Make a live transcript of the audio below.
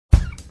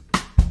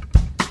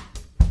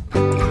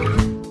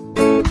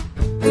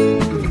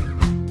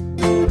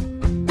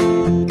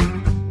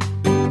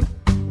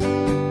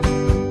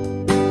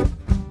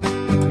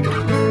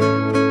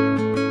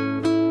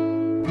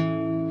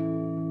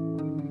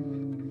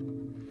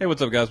Hey, what's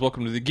up, guys?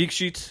 Welcome to the Geek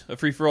Sheet, a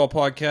free-for-all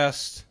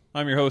podcast.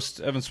 I'm your host,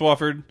 Evan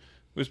Swafford.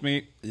 With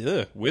me,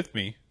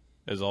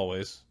 as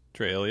always,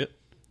 Trey Elliott.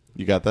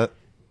 You got that?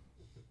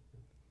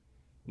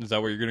 Is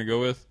that what you're going to go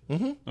with?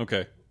 Mm-hmm.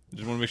 Okay.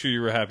 Just want to make sure you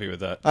were happy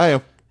with that. I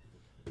am.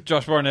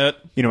 Josh Barnett.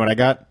 You know what I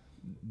got?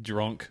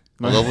 Drunk.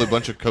 A lovely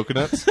bunch of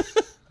coconuts.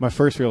 My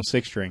first real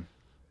six-string.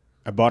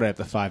 I bought it at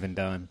the Five and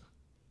Dime.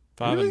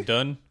 Five Really? and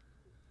done?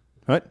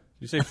 What? Did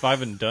you say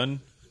five and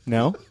done?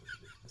 No?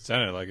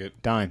 Sounded like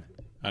it. Dime.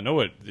 I know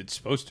what it's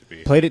supposed to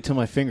be. Played it till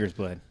my fingers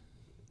bled.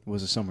 It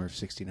was the summer of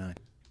 69.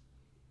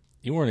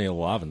 You weren't even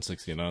alive in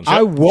 69.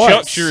 I was.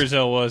 Chuck sure as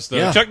hell was, though.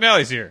 Yeah. Chuck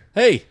Nally's here.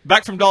 Hey.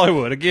 Back from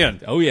Dollywood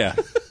again. Oh, yeah.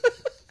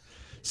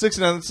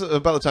 69, that's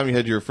about the time you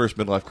had your first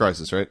midlife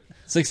crisis, right?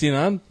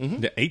 69? Mm-hmm.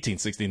 Yeah,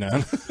 1869.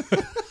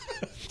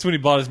 That's when he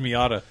bought his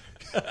Miata.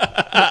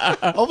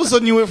 All of a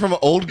sudden you went from an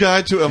old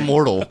guy to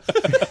immortal.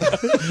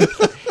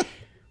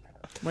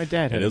 My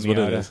dad had It a is what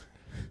it Miata is.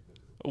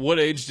 What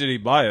age did he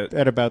buy it?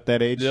 at about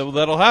that age. Yeah, well,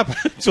 that'll happen.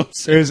 So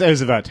It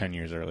was about 10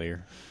 years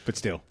earlier. But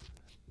still.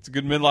 it's a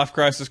good midlife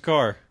crisis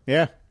car.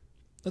 Yeah.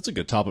 That's a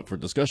good topic for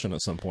discussion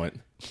at some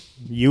point.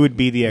 You would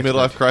be the expert.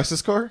 Midlife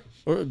crisis car?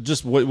 Or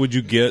just what would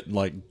you get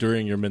like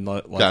during your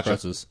midlife Gotcha.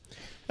 crisis?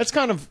 That's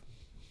kind of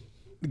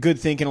good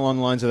thinking along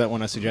the lines of that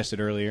one I suggested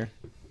earlier.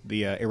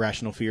 The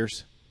irrational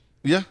fears.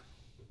 Yeah.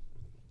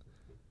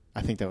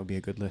 I think that would be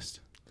a good list.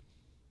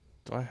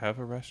 Do I have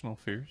irrational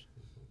fears?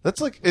 That's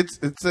like, it's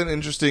an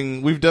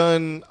interesting, we've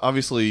done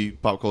obviously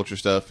pop culture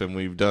stuff and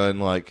we've done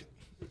like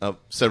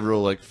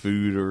several like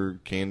food or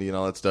candy and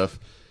all that stuff.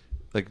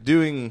 Like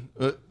doing,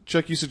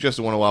 Chuck, you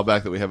suggested one a while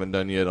back that we haven't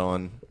done yet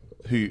on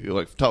who,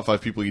 like top 5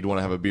 people you'd want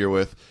to have a beer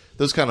with.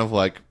 Those kind of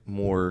like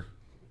more,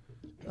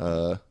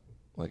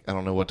 like, I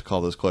don't know what to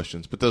call those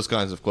questions, but those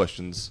kinds of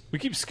questions We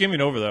keep skimming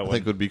over that I one.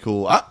 think would be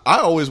cool. I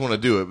always want to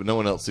do it, but no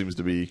one else seems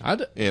to be.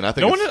 And I think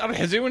No one it's-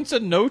 has anyone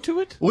said no to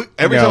it?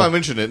 every No. time I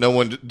mention it, no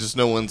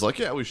one's like,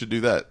 yeah, we should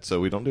do that.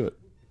 So we don't do it.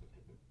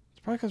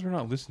 It's probably because we're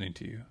not listening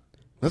to you.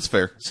 That's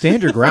fair.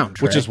 Stand your ground,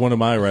 Trey. Which is one of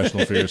my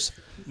irrational fears.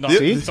 Not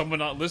See? someone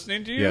not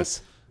listening to you?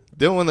 Yes.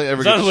 The only one that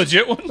ever Is that a gets,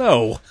 legit one?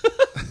 No.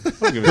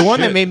 the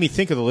one that made me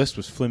think of the list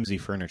was flimsy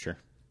furniture.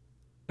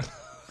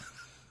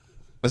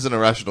 that's an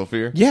irrational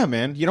fear. Yeah,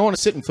 man. You don't want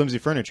to sit in flimsy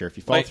furniture. If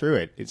you fall Like- through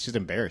it, it's just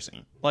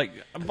embarrassing. Like,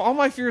 all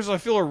my fears I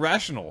feel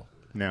irrational.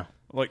 No.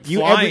 Like, You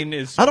flying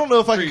is... I don't know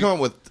if I pretty- can come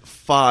up with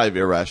 5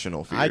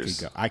 irrational fears. I could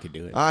go. I could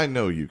do it. I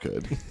know you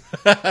could.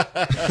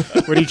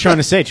 What are you trying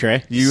to say,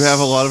 Trey? You have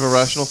a lot of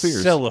irrational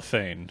fears.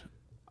 Cellophane.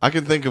 I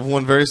can think of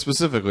one very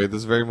specifically at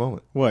this very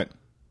moment. What?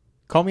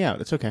 Call me out.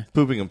 It's okay.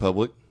 Pooping in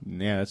public.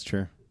 Yeah, that's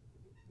true.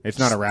 It's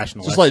not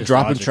irrational. Just that's like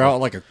dropping logical. trout at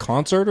like a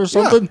concert or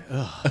something?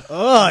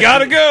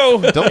 Gotta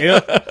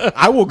go!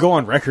 I will go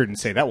on record and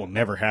say that will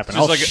never happen.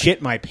 I'll like a- shit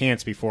my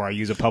pants before I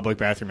use a public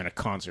bathroom in a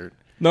concert.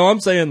 No, I'm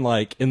saying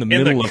like in the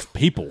middle the- of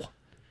people.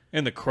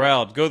 In the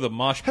crowd. Go to the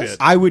mosh pit.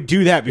 I would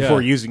do that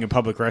before Yeah. using a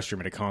public restroom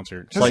at a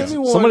concert. Has Like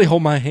anyone- somebody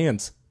hold my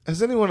hands.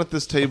 Has anyone at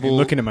this table,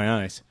 Look into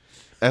my eyes.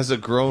 as a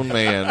grown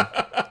man,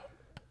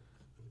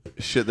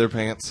 shit their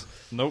pants?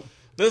 Nope.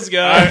 This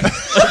guy.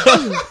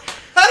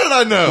 How did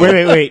I know?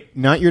 Wait.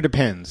 Not your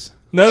depends.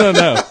 No.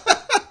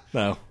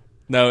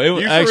 No, it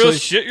was You for actually real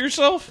shit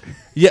yourself?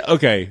 yeah,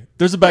 okay.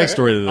 There's a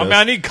backstory to this. I mean,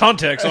 I need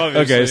context,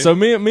 obviously. Okay, so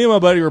me and my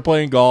buddy were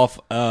playing golf,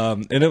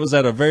 and it was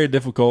at a very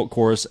difficult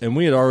course, and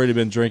we had already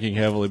been drinking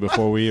heavily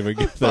before we even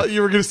get I there. thought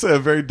you were going to say a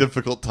very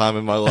difficult time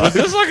in my life.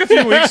 This was like a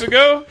few weeks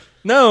ago.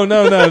 No.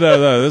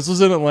 This was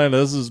in Atlanta.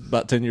 This was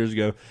about 10 years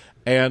ago.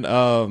 And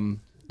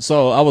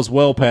so I was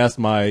well past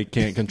my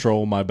can't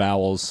control my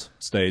bowels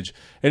stage.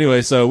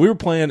 Anyway, so we were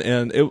playing,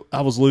 and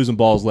I was losing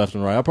balls left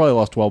and right. I probably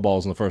lost 12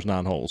 balls in the first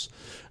 9 holes.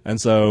 And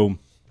so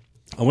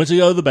I went to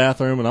go to the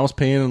bathroom, and I was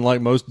peeing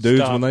like most dudes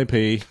Stop. when they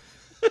pee.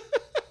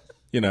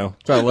 You know,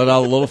 try to let out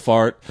a little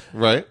fart.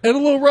 Right? And a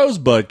little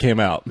rosebud came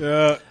out.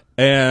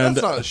 And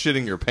That's not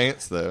shitting your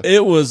pants, though.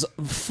 it was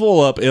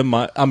full up in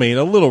my, I mean,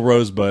 a little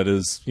rosebud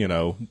is, you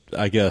know,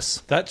 I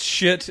guess. That's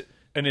shit,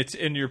 and it's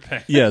in your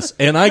pants. Yes.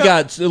 And I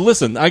got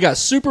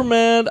super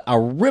mad. I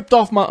ripped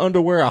off my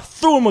underwear. I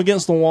threw them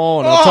against the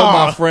wall. And I told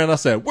my friend, I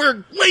said,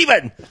 we're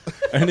leaving.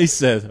 And he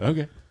said,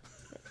 okay.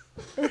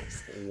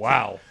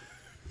 Wow.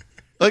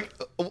 Like,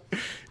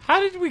 How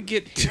did we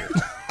get here?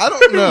 I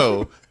don't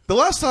know. The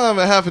last time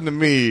it happened to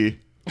me,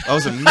 I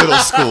was in middle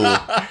school.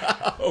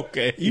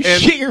 Okay. You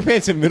And- shit your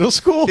pants in middle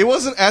school? It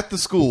wasn't at the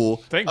school.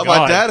 Thank My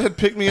God. dad had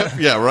picked me up.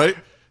 Yeah, right?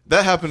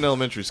 That happened in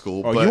elementary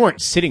school. Oh, but you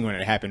weren't sitting when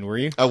it happened, were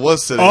you? I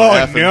was sitting. Oh, when it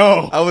happened.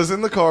 no. I was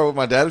in the car with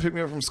my dad had picked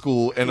me up from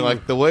school, and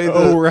like the way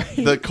right.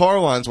 the car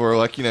lines were,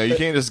 like, you know, you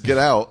can't just get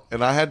out,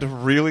 and I had to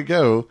really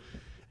go,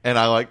 and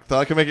I like thought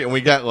I could make it, and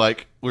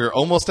we were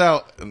almost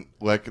out, and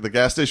like the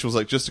gas station was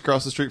like just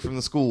across the street from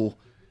the school,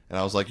 and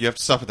I was like, you have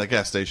to stop at that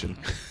gas station.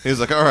 He was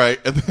like, all right,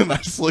 and then I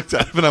just looked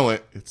at him and I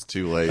went, it's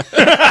too late.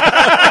 And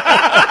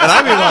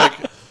I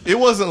mean, like, It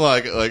wasn't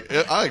like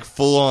I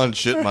full on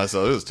shit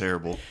myself. It was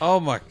terrible. Oh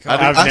my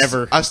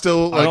god! I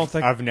still like, I don't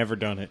think. I've never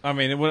done it. I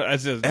mean,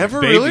 as a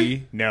Ever, baby,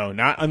 really? No,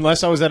 not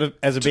unless I was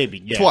as a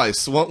baby. Yeah.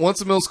 twice.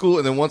 Once in middle school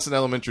and then once in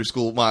elementary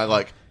school. My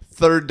like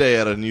third day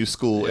at a new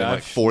school in Yeah,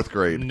 like fourth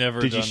grade. Never.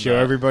 Did you done show that.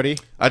 everybody?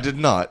 I did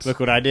not. Look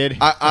what I did.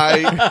 I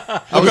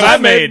Look was what I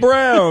made.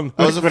 Brown.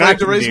 I was Look what I afraid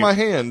to can raise do. my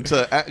hand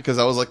because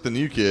I was like the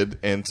new kid,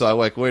 and so I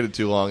like waited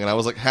too long, and I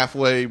was like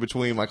halfway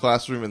between my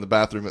classroom and the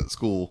bathroom at the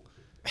school.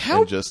 How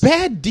and just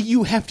bad do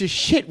you have to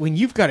shit when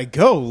you've got to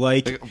go?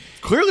 Like,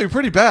 clearly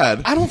pretty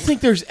bad. I don't think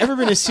there's ever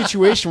been a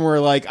situation where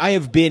like I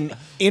have been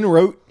en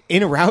route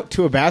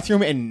to a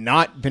bathroom and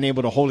not been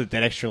able to hold it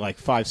that extra like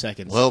 5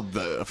 seconds. Well,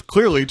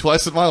 clearly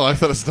twice in my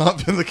life that has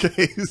not been the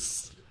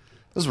case.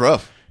 It was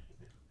rough.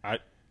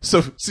 So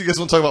you guys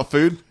want to talk about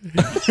food?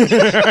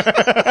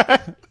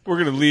 We're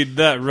gonna lead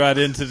that right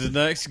into the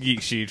next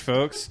geek sheet,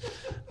 folks.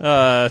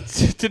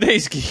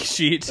 Today's geek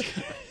sheet.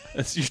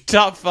 That's your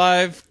top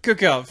 5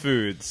 cookout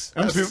foods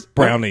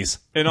Brownies.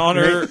 in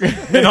honor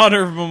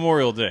of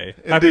Memorial Day.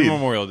 Happy Indeed.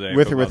 Memorial Day,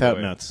 with by or the without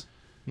way. nuts.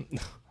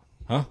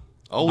 Huh?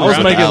 Oh, I was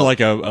round making out. like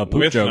a poop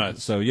With joke.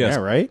 nuts. So yes, Yeah,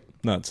 right.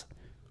 nuts.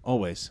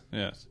 Always.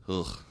 Yes,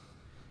 Ugh.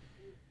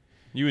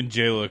 you and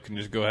J-Lo can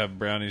just go have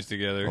brownies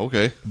together.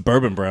 Okay.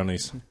 Bourbon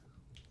brownies.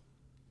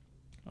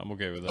 I'm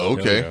okay with that.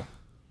 Okay.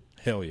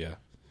 Hell yeah.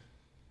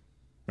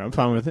 I'm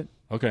fine with it.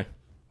 Okay.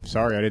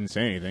 Sorry, I didn't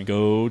say anything.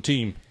 Go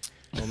team.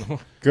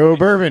 Go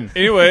bourbon.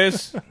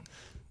 Anyways,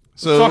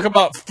 So talk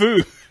about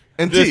food.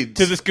 indeed.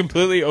 To this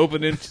completely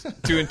open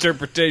to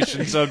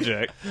interpretation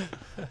subject.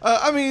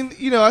 I mean,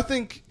 I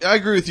think I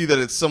agree with you that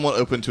it's somewhat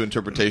open to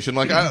interpretation.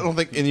 Like, I don't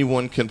think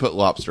anyone can put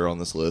lobster on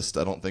this list.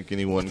 I don't think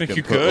anyone think can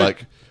you put could.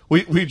 like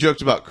we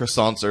joked about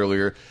croissants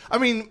earlier. I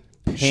mean,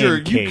 sure,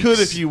 you Pancakes. could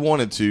if you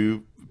wanted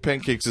to.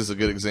 Pancakes is a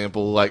good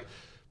example. Like,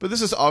 but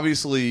this is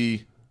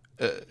obviously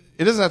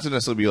it doesn't have to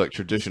necessarily be like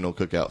traditional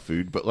cookout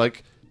food, but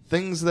like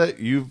things that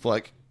you've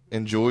like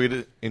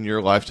enjoyed in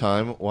your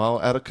lifetime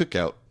while at a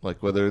cookout.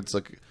 Like whether it's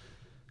like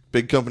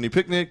big company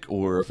picnic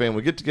or a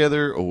family get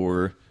together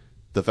or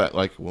the fact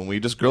like when we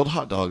just grilled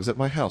hot dogs at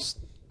my house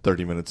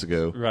 30 minutes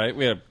ago. Right,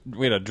 we had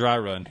a dry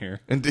run here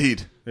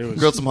Indeed. It was-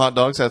 Grilled some hot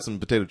dogs, had some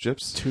potato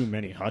chips. Too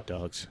many hot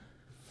dogs.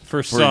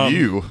 for For some.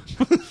 you,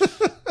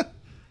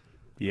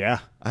 Yeah,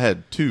 I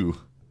had 2.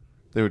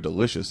 They were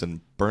delicious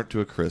and burnt to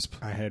a crisp.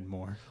 I had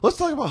more. Let's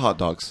talk about hot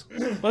dogs.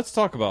 Let's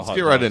talk about hot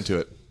Get dogs. right into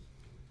it.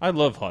 I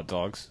love hot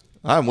dogs.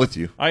 I'm with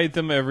you. I eat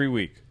them every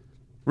week.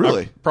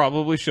 Really?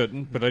 Probably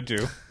shouldn't, but I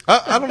do.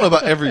 I don't know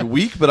about every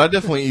week, but I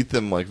definitely eat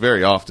them like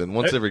very often.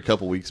 Once every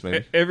couple weeks,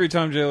 maybe. Every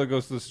time Jayla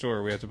goes to the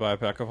store, we have to buy a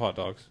pack of hot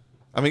dogs.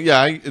 I mean,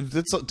 yeah,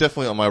 it's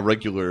definitely on my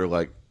regular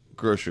like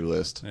grocery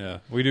list. Yeah,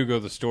 we do go to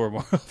the store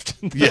more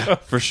often. Yeah,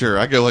 for sure.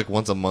 I go like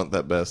once a month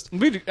at best.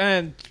 We do,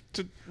 and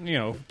to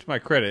my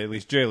credit, at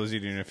least Jayla's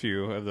eating a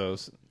few of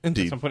those.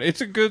 Indeed. At some point,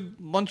 it's a good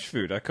lunch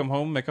food. I come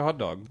home, make a hot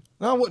dog.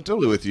 No, I'm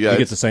totally with you. Yeah, You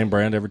get it's- the same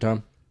brand every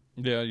time.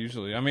 Yeah,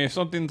 usually. I mean, if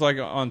something's like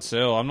on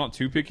sale, I'm not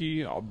too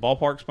picky.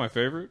 Ballpark's my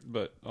favorite,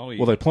 but I'll eat.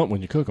 Well, they plump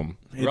when you cook them.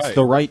 It's Right.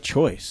 the right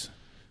choice.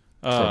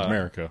 For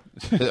America.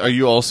 Are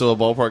you also a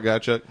ballpark guy,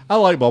 Chuck? I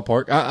like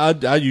ballpark.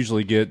 I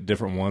usually get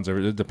different ones.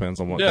 It depends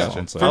on what Yeah. comes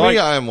on For sale. me,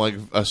 I am like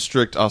a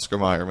strict Oscar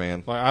Mayer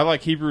man. Like, I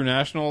like Hebrew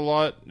National a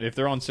lot. If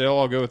they're on sale,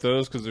 I'll go with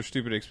those because they're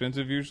stupid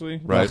expensive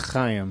usually. Right.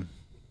 Chaim.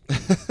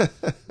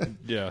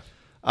 Yeah.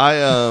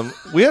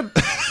 We had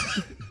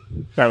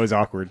That was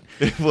awkward.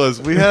 we had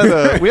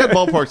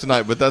ballpark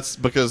tonight, but that's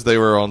because they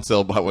were on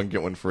sale, buy one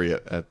get one free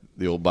at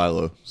the old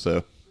Bilo.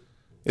 So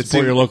it's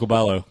Support your local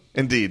Bilo.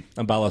 indeed.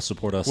 And Bilo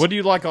support us. What do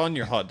you like on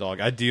your hot dog?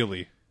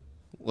 Ideally,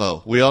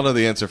 Well, we all know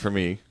the answer for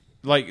me.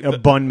 like A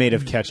bun made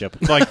of ketchup.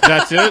 like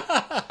that's it.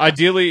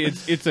 Ideally,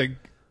 it's a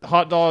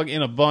hot dog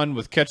in a bun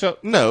with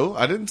ketchup. No,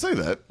 I didn't say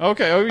that.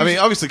 Okay. I mean,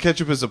 obviously,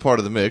 ketchup is a part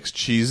of the mix.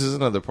 Cheese is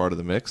another part of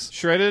the mix.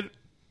 shredded.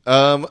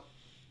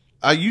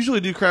 I usually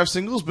do Kraft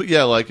singles, but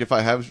yeah, like if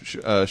I have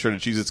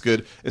shredded cheese, it's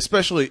good.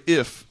 Especially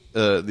if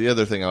the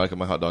other thing I like on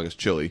my hot dog is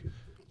chili.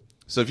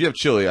 So if you have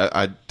chili,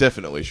 I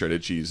definitely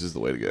shredded cheese is the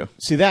way to go.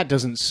 See, that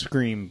doesn't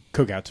scream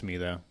cookout to me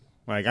though.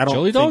 Like I don't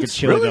Chili think dogs? of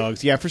chili Really?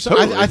 dogs. Yeah, for some,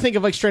 Totally. I think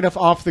of like straight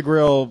off the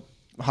grill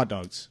hot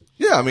dogs.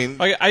 Yeah, I mean,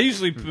 I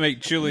usually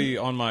make chili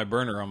on my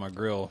burner on my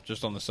grill,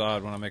 just on the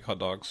side when I make hot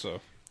dogs.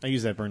 So I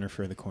use that burner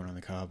for the corn on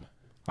the cob.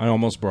 I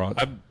almost brought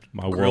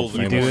my world grilled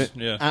them. famous.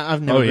 Do it? Yeah.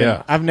 I've never. Oh,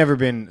 yeah. I've never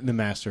been the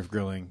master of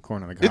grilling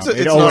corn on the cob. it's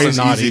It not always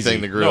an not easy easy.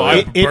 thing to grill. No, I-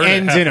 it burn it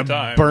ends half in a the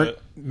time, burnt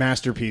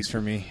masterpiece for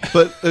me.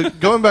 But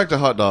going back to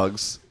hot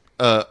dogs,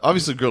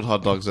 obviously grilled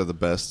hot dogs are the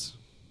best.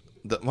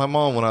 My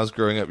mom, when I was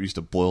growing up, used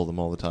to boil them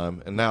all the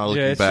time, and now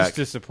looking Yeah, it's back, just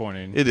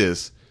disappointing. it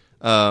is.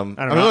 I mean,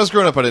 know. when I was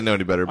growing up, I didn't know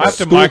any better. I have But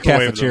to School microwave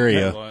them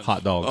cafeteria at lunch.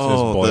 hot dogs is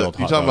oh, boiled you hot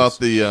talking dogs. about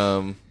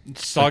the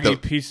Soggy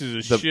like the-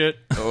 pieces the- of shit.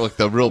 like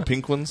the real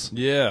pink ones?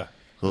 Yeah.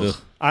 Ugh.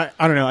 I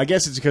don't know. I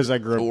guess it's because I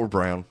grew up Or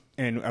brown.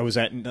 and I was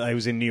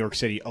in New York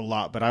City a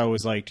lot, but I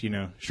always liked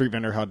street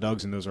vendor hot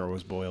dogs, and those are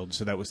always boiled.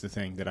 So that was the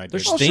thing that I did. They're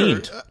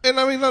steamed. And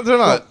I mean, they're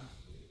not.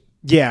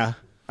 Yeah,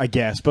 I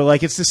guess, but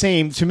like it's the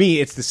same to me.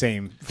 It's the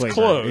same flavor.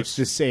 close. It's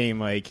the same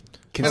like know.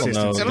 consistency.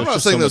 And I'm There's not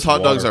just saying so those much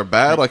hot dogs water. are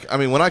bad. Like, I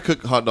mean, when I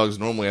cook hot dogs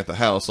normally at the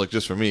house, like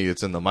just for me,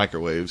 it's in the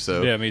microwave.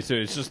 So Yeah, me too.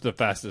 It's just the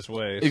fastest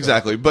way. so-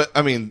 exactly. But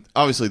I mean,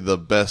 obviously, the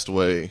best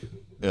way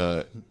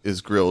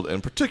is grilled,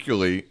 and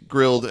particularly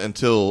grilled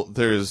until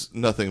there's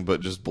nothing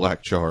but just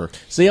black char.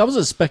 See, I was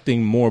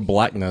expecting more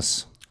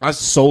blackness, I-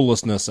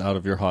 soullessness out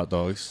of your hot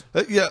dogs.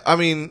 Yeah, I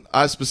mean,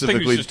 I I think he was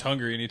specifically just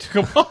hungry and he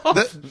took them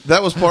off.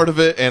 that was part of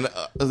it, and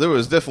there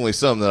was definitely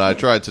some that I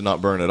tried to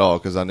not burn at all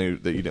because I knew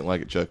that you didn't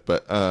like it, Chuck.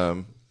 But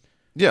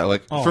yeah,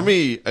 like for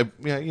me,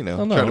 yeah, you know,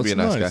 Oh, no, trying to be a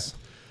it's nice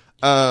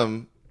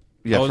guy.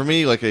 Yeah, Oh, for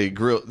me, like a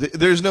grill,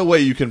 there's no way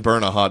you can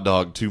burn a hot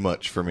dog too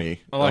much for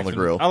me I like on the them,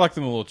 grill. I like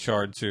them a little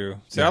charred too.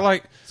 See, I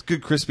like It's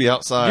good, crispy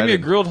outside. give me a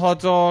and- grilled hot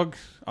dog.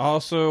 I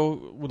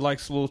also would like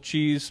some little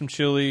cheese, some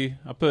chili.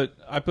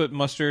 I put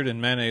mustard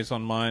and mayonnaise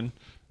on mine,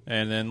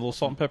 and then a little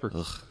salt and pepper.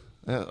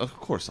 Yeah, of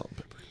course, salt and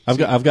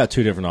pepper. I've got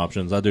two different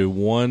options. I do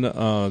one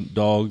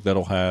dog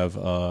that'll have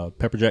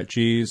pepper jack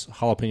cheese,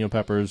 jalapeno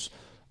peppers,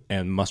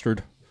 and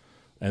mustard,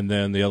 and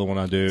then the other one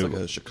I do It's like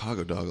a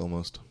Chicago dog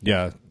almost.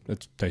 yeah,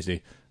 it's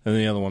tasty. And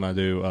then the other one I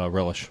do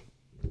relish.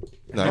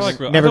 Nice. I like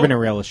grill- Never I been don't-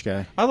 a relish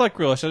guy. I like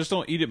relish. I just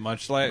don't eat it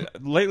much. Like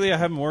lately, I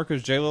haven't more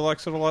because Jayla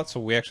likes it a lot, so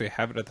we actually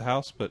have it at the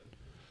house. But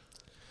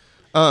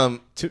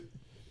To,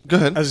 Go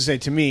ahead. I was to say,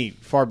 to me,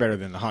 far better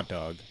than the hot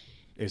dog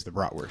is the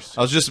bratwurst.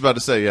 I was just about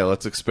to say, yeah,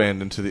 let's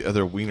expand into the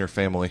other wiener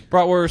family.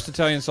 bratwurst,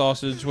 Italian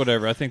sausage,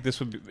 whatever. I think this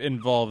would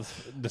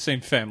involve the same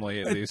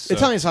family at least. So.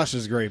 Italian sausage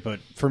is great, but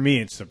for me,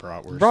 it's the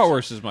bratwurst.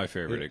 Bratwurst is my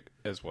favorite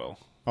as well.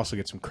 Also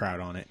get some kraut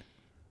on it.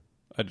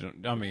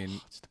 I mean,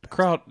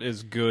 kraut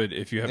is good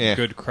if you have Yeah.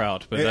 good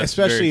kraut, but that's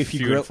Especially very if you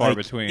few grill, and far like,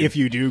 between. if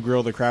you do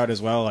grill the kraut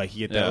as well, like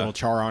you get that Yeah. little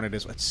char on it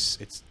as well.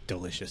 It's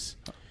delicious.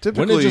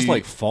 Typically, Wouldn't it just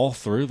like fall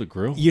through the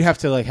grill? You have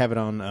to like have it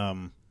on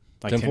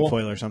like Tinfoil?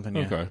 tinfoil or something.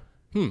 Yeah.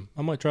 Okay.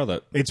 I might try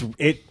that. It's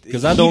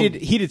I don't-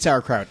 heated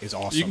sauerkraut is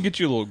awesome. you can get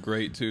you a little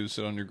grate too,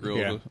 sit on your grill.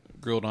 Yeah.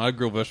 Grilled. I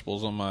grill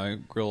vegetables on my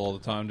grill all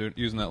the time,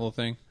 using that little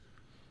thing.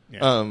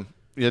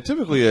 Yeah,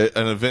 typically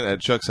an event at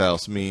Chuck's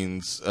house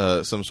means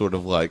some sort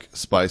of like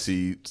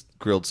spicy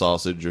grilled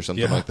sausage or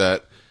something Yeah. like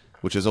that,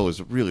 which is always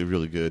really,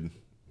 really good.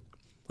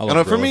 I I love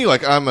know, for grilling. me,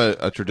 like I'm a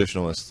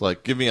traditionalist.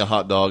 Like, give me a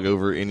hot dog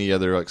over any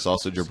other like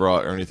sausage or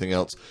brat or anything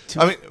else.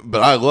 I mean,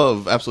 but I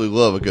absolutely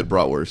love a good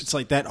bratwurst. It's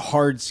like that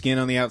hard skin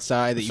on the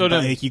outside that So you,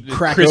 then like, you it's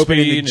crack crispy open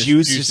and the and it's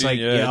juice juicy. just like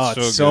Yeah, it's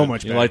it's so so good.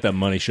 much You better. like that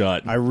money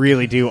shot? I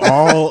really do,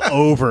 all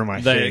over my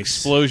That face.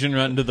 explosion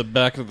right into the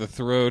back of the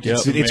throat. Yep.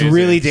 It's, It's amazing.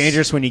 really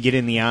dangerous when you get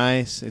in the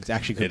eyes. It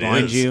actually could It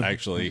blind is, you.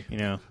 actually. You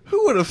know,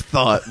 Who would have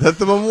thought that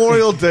the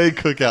Memorial Day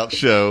Cookout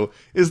Show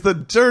is the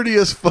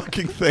dirtiest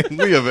fucking thing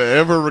we have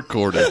ever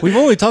recorded? We've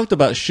only talked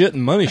about shit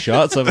and money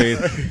shots. I mean,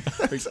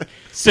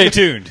 Stay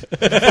tuned.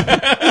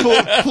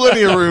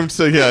 Plenty of room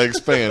to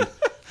expand.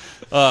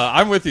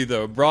 I'm with you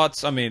though.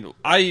 Brats. I mean,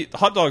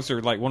 hot dogs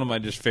are like one of my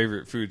just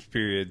favorite foods.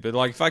 Period. But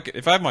like,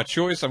 if I have my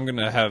choice, I'm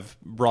gonna have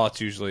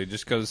brats usually,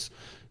 just because.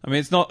 I mean,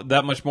 it's not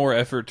that much more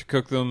effort to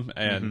cook them,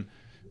 and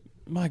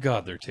my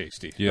God, they're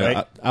tasty. yeah,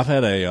 Right. I've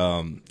had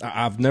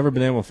I've never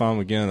been able to find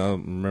them again. I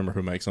don't remember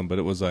who makes them, but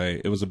it was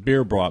a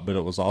beer brat, but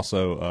it was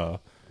also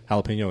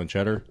jalapeno and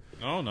cheddar.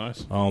 Oh,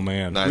 nice. Oh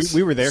man, Nice.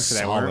 we were there for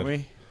that, Solid. weren't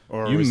we?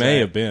 Or You was may that-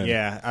 have been.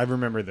 Yeah, I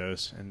remember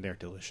those, and they're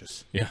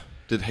delicious. Yeah,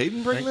 Did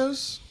Hayden bring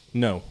those?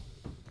 no.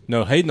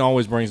 Hayden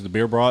always brings the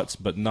beer brats,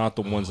 but not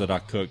the ones that I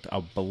cooked.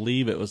 I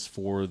believe it was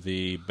for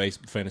the base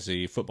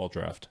fantasy football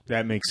draft.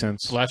 That makes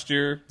sense. Last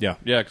year. Yeah.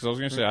 Yeah, because I was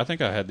gonna say I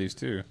think I had these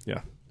too.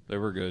 Yeah, They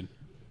were good.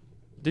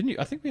 Didn't you?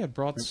 I think we had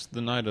brats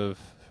the night of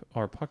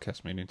our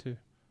podcast meeting too.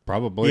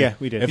 probably. Yeah,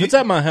 we did. If it's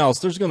at my house,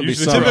 there's going to be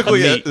Usually some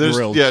Typically, meat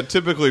grilled.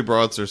 typically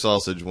brats or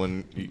sausage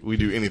when we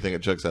do anything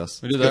at Chuck's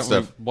house. We did Good that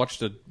when stuff. we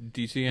watched a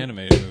DC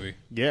animated movie.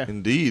 Yeah,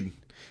 Indeed.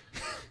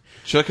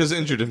 Chuck has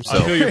injured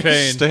himself. I feel your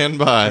pain. Stand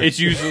by. It's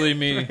usually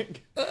me.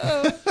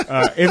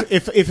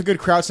 if a good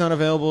kraut's not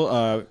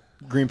available,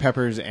 green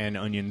peppers and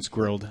onions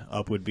grilled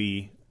up would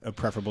be a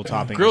preferable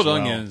topping. Grilled as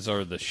well. onions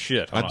are the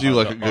shit. I do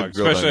like a good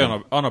grilled especially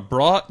onion. on a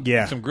brat.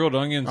 Yeah. some grilled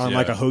onions on yeah.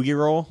 like a hoagie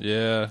roll.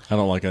 Yeah, I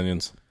don't like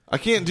onions. I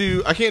can't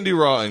do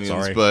raw onions,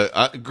 Sorry.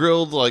 but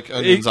grilled like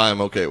onions I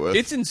am okay with.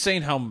 it's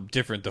insane how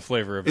different the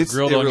flavor of a It's-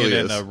 grilled it onion really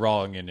and is. a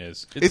raw onion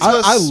is. It's I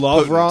less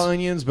love potent. raw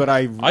onions, but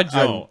I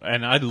don't,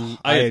 and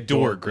I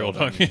adore grilled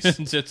onions.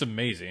 onions. It's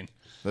amazing.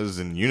 That is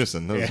in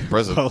unison. That was Yeah,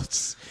 impressive. well,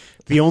 it's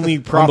the only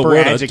On the proper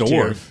word adjective.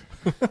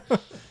 adore.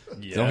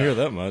 Yeah. Don't hear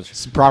that much.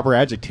 It's a proper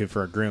adjective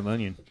for a grilled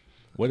onion.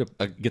 Way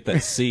to get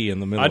that C in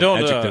the middle. I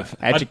don't. Adjective.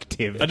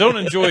 Adjective. I don't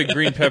enjoy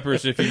green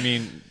peppers if you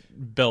mean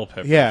bell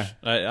peppers. Yeah.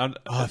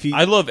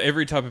 I love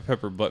every type of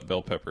pepper but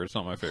bell pepper. It's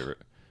not my favorite.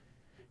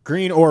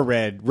 Green or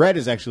red. Red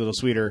is actually a little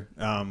sweeter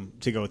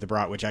to go with the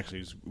brat, which actually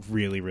is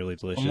really, really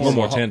delicious. a little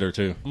more Well, tender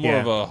too. I'm more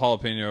Yeah. of a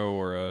jalapeno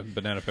or a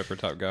banana pepper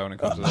type guy when it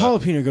comes to that.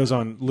 Jalapeno goes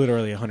on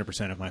literally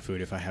 100% of my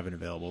food if I have it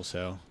available,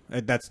 so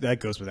that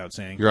goes without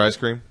saying. Your ice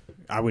cream?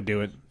 I would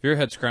do it. Have you ever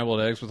had scrambled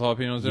eggs with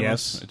jalapenos in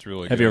Yes. them? It's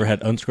really Have good. you ever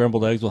had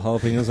unscrambled eggs with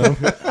jalapenos on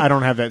them? I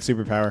don't have that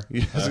superpower.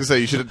 I was gonna say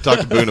you should have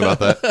talked to Boone about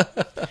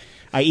that.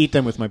 I eat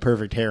them with my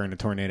perfect hair in a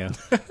tornado.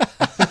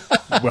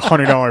 With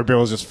 $100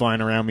 bills just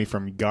flying around me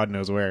from God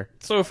knows where.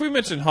 So if we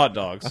mention hot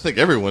dogs, I think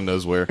everyone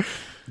knows where.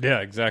 yeah,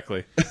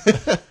 exactly.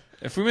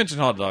 If we mention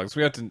hot dogs,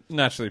 we have to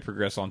naturally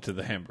progress on to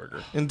the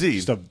hamburger. Indeed.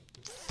 Just a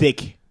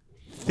thick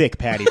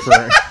patty for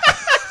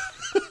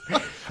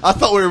I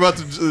thought we were about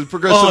to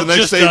progress Oh, to the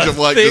next just stage a of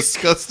like thick-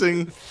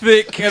 disgusting.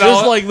 Thick and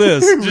Just like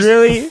this.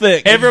 really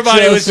Thick.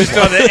 everybody was just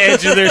on the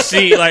edge of their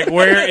seat, like,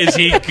 where is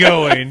he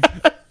going?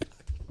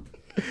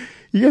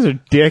 You guys are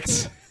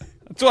dicks.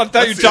 That's what I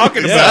thought you were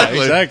talking Yeah, about.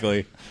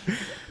 exactly.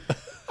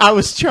 I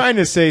was trying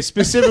to say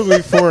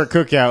specifically for a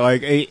cookout,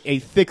 like a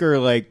thicker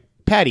like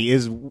patty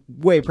is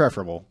way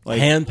preferable. Like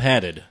Hand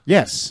patted.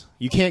 yes,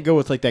 you can't go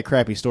with like that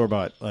crappy store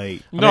bought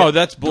like No,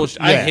 that's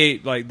bullshit. I yeah.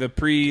 hate like the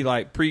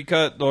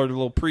pre-cut or the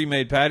little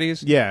pre-made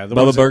patties. yeah the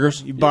Bubba ones that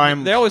Burgers? you buy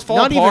 'em- They always fall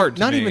not apart Even, to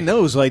not me. even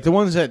those like the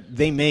ones that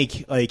they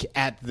make like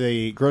at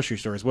the grocery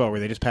store as well, where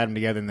they just pat them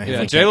together and they have Yeah,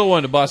 like JLo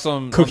wanted to buy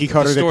some cookie at the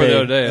cutter that store they- the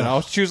other day,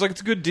 and she was like,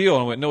 "It's a good deal."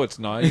 And I went, "No, it's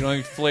not. You don't have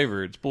any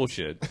flavor. It's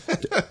bullshit."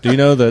 Do you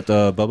know that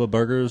Bubba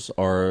Burgers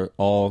are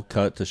all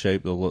cut to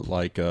shape that look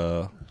like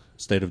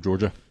state of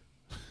Georgia?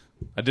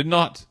 I did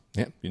not.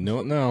 Yeah, you know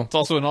it now. It's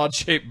also an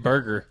odd-shaped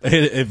burger.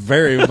 It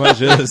very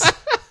much is.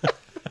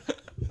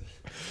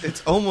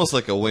 It's almost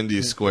like a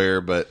Wendy's square,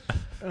 but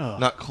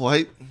not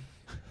quite.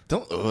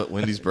 Don't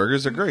Wendy's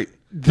burgers are great.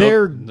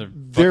 they're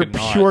they're fucking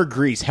not. pure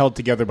grease held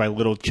together by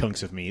little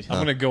chunks of meat. I'm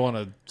gonna go on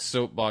a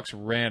soapbox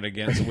rant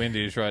against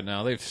Wendy's right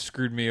now. They've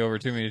screwed me over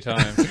too many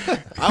times.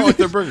 I like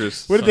their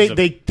burgers. What Sons did of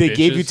they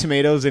gave you bitches.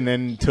 tomatoes and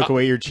then took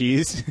away your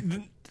cheese?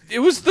 It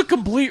was the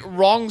complete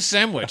wrong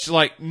sandwich.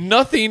 Like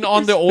nothing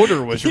on the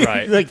order was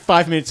right. Like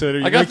 5 minutes later,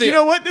 you're got like, the- you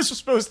know what? This was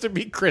supposed to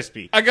be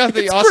crispy. I got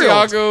the It's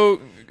grilled.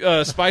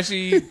 Asiago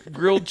spicy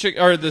grilled chicken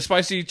or the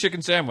spicy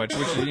chicken sandwich,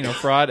 which is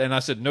fried, and I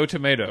said no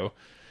tomato.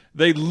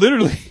 They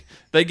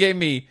gave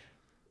me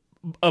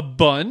a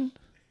bun,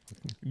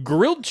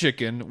 grilled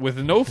chicken with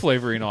no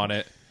flavoring on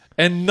it,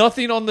 and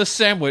nothing on the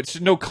sandwich,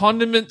 no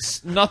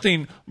condiments,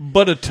 nothing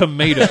but a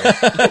tomato.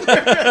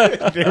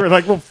 They were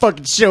like, well,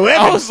 fucking show it.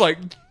 I was like,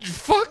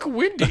 fuck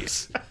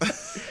Wendy's.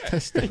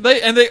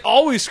 They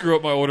always screw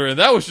up my order, and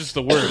that was just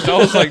the worst. I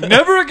was like,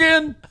 never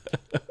again.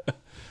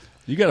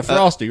 You got a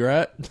Frosty,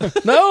 right?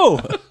 No.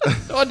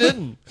 No, I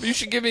didn't. You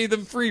should give me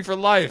them free for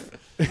life.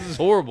 This is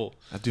horrible.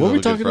 I do What love were we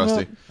a good talking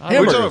Frosty. about?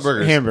 We're talking about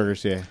burgers.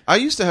 Hamburgers, yeah. I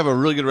used to have a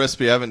really good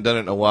recipe. I haven't done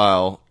it in a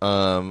while,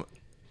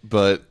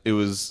 but it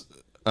was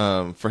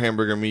for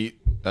hamburger meat,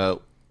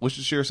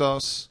 Worcestershire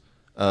sauce,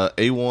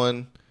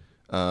 A1,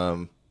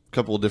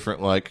 couple of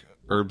different like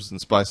herbs and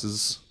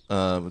spices,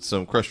 and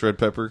some crushed red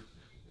pepper.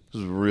 It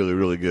was really,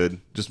 really good.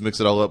 Just mix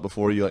it all up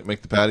before you like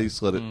make the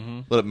patties. Let it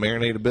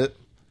marinate a bit.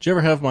 Did you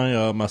ever have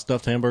my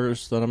stuffed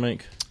hamburgers that I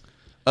make?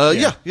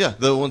 Yeah,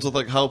 the ones with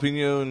like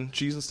jalapeno and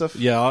cheese and stuff.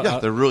 Yeah,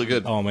 they're really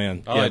good. Oh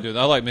man, I like doing that.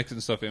 I like mixing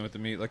stuff in with the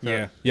meat like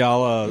that. Yeah,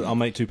 I'll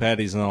make two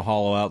patties and I'll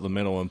hollow out the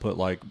middle and put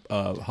like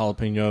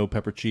jalapeno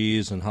pepper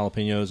cheese and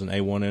jalapenos and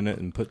A1 in it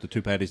and put the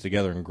two patties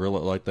together and grill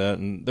it like that.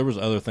 And there was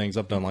other things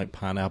I've done like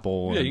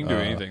pineapple. Yeah, and, you can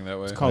do anything that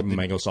way. Called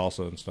mango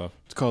salsa and stuff.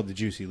 It's called the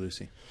Juicy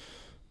Lucy.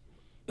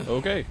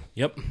 Okay.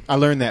 Yep. I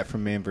learned that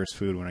from Man vs.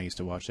 Food when I used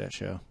to watch that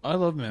show. I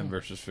love Man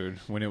vs. Food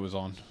when it was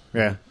on.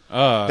 Yeah.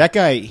 Uh, That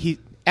guy,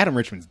 Adam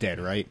Richman's dead,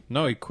 right?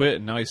 no, he quit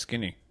and now he's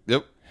skinny.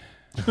 Yep,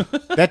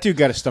 That dude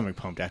got his stomach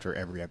pumped after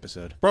every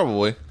episode.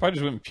 probably. Probably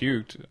just went and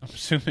puked, I'm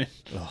assuming.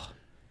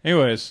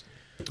 Anyways,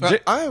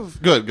 I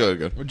have good.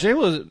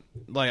 Jayla,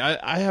 like,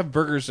 I have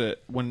burgers that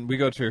when we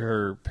go to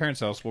her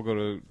parents' house, we'll go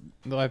to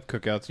the live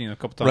cookouts, a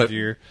couple times Right. a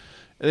year.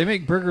 They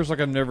make burgers like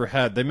I've never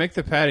had. They make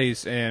the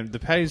patties, and the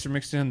patties are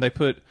mixed in. They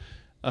put,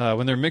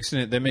 when they're mixing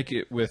it, they make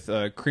it with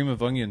cream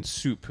of onion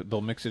soup.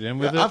 They'll mix it in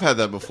with it. I've had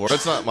that before.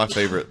 That's not my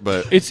favorite,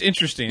 but It's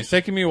interesting. It's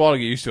taken me a while to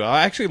get used to it.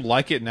 I actually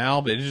like it now,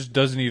 but it just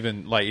doesn't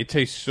even, like, it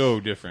tastes so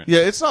different.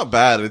 yeah, it's not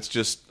bad. It's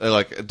just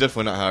like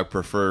definitely not how I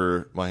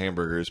prefer my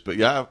hamburgers. But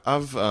yeah,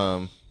 I've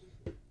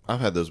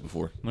had those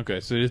before. Okay,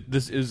 so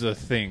this is a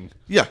thing.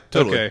 Yeah,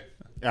 totally. Okay.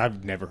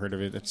 I've never heard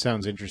of it. That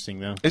sounds interesting,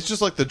 though. It's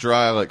just like the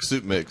dry like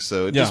soup mix,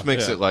 so it Yeah, just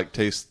makes yeah. it like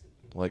taste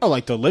like Oh,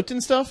 like the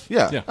Lipton stuff?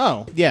 yeah. Yeah.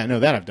 Oh, yeah, no,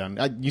 that I've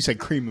done. You said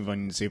cream of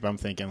onion soup. I'm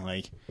thinking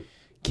like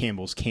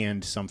Campbell's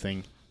canned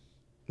something.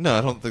 No, I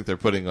don't think they're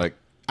putting like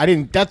I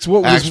didn't. That's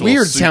what was Actual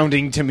weird soup.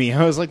 sounding to me.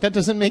 I was like, that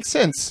doesn't make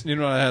sense. You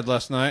know what I had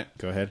last night?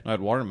 Go ahead. I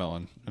had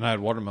watermelon, and I had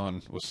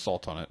watermelon with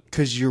salt on it.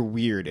 Because you're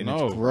weird and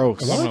No, it's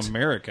gross. I'm an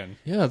American.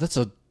 Yeah, that's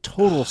a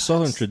total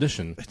Southern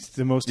tradition. It's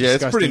the most. yeah,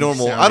 it's pretty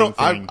disgusting normal. I don't.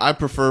 sounding thing. I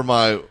prefer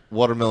my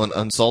watermelon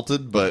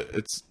unsalted, but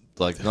it's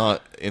like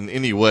not in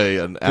any way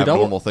an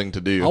abnormal thing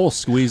to do. I will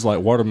squeeze like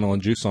watermelon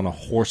juice on a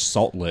horse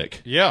salt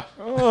lick. Yeah,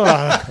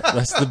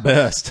 That's the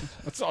best.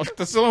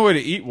 that's the only way to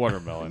eat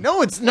watermelon.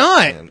 No, it's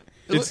not.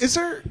 Is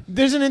there?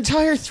 There's an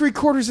entire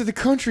 3/4 of the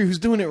country who's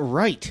doing it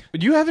right.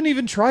 But you haven't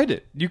even tried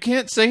it. You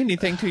can't say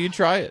anything till you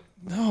try it.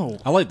 No.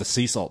 I like the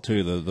sea salt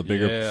too. The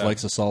bigger Yeah.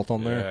 flakes of salt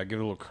on there. Yeah, give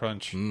it a little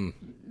crunch.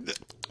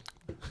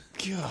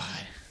 God.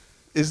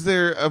 Is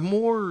there a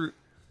more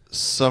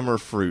summer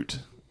fruit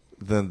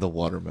than the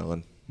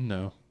watermelon?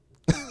 No.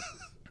 I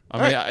All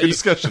right, good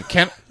discussion.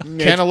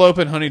 Cantaloupe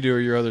and honeydew are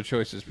your other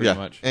choices, pretty Yeah.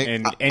 much.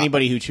 And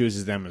anybody who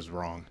chooses them is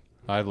wrong.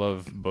 I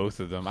love both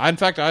of them. In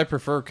fact, I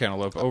prefer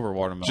cantaloupe over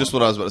watermelon. Just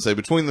what I was about to say.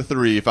 Between the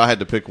three, if I had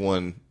to pick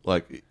one,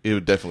 like it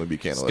would definitely be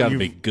It's cantaloupe. got to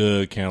be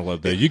good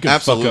cantaloupe. Though you can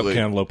Absolutely. fuck up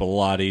cantaloupe a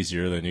lot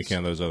easier than you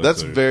can those other.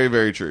 That's two. very,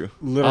 very true.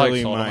 I like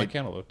Literally salt on my my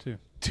cantaloupe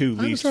too.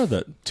 I just heard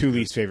that. two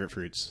least favorite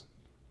fruits.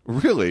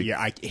 Really? Yeah,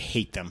 I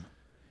hate them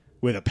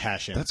with a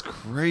passion. That's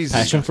crazy.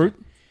 Passion fruit.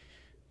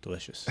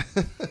 delicious.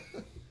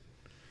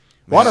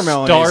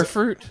 Watermelon. Star is,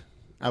 fruit.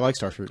 I like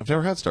star fruit. I've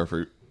never had star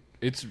fruit.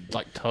 It's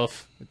like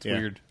tough. It's Yeah.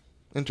 weird.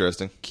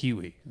 Interesting.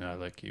 Kiwi. No, I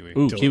like kiwi.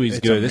 Ooh, kiwi's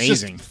it's good.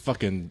 amazing. It's just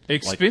fucking like,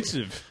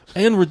 Expensive.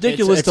 and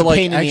ridiculous it's to a like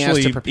pain in the ass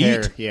actually to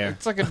prepare. eat. Yeah.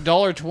 It's like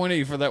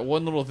 $1.20 for that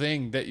one little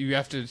thing that you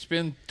have to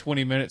spend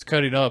 20 minutes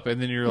cutting up,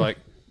 and then you're like,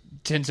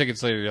 10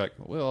 seconds later, you're like,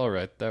 well, all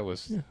right, that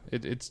was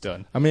it's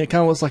done. I mean, it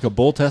kind of looks like a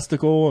bull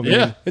testicle. I mean,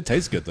 Yeah. it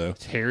tastes good though.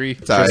 It's hairy.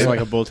 It's all right. Just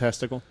like a bull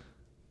testicle.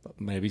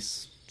 Maybe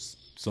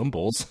some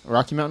bulls.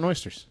 Rocky Mountain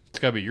oysters. It's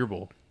got to be your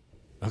bowl.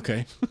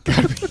 Okay.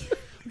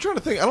 I'm trying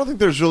to think. I don't think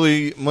there's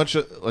really much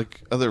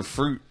like other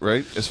fruit,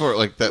 right? As far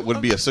like that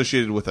would be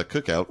associated with a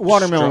cookout.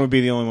 Watermelon would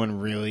be the only one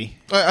really.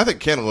 I think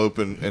cantaloupe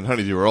and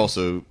honeydew are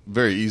also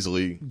very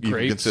easily you can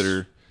Grapes?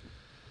 consider.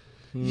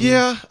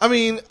 Yeah, I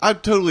mean, I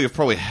totally have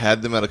probably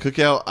had them at a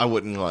cookout. I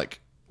wouldn't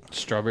like.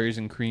 Strawberries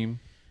and cream.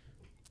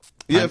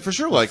 Yeah, for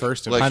sure. Like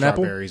First of like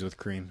Pineapple? strawberries with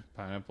cream.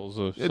 Pineapples.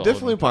 A yeah, solid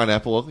definitely one.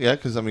 pineapple. Yeah,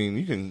 because I mean,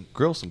 you can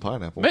grill some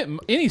pineapple.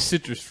 Any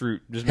citrus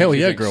fruit just Hell makes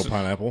you yeah, think grilled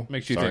pineapple.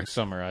 Makes you Sorry. think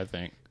summer, I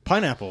think.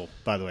 Pineapple,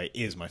 by the way,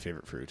 is my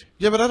favorite fruit.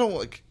 Yeah, but I don't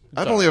like.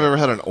 I don't think I've ever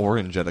had an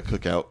orange at a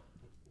cookout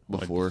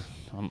before,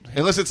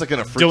 unless it's like in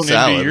a fruit Don't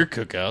salad. envy your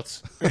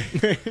cookouts.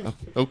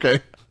 Okay.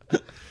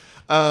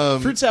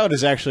 Fruit salad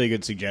is actually a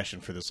good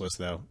suggestion for this list,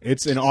 though.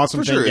 It's an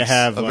awesome For thing sure, to it's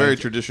have. a like, very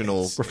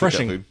traditional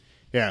refreshing. cookout food.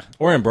 yeah.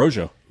 Or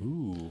ambrosia.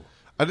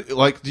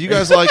 Like, do you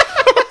guys like?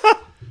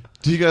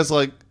 Do you guys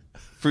like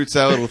fruit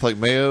salad with like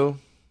mayo?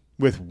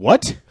 With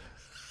what?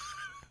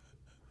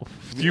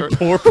 You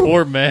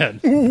poor man.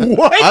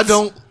 What? I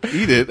don't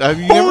eat it. Have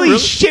you never Holy really?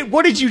 shit!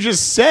 What did you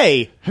just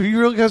say? Have you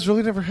really guys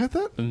really never had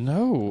that?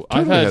 No, I've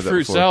Totally had had that fruit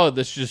before. salad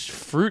that's just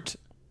fruit.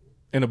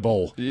 In a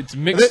bowl. It's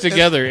mixed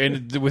together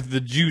and with the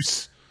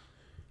juice.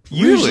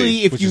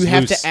 Usually, if Which you is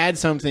have loose. to add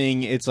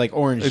something, it's like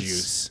orange It's-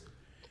 juice.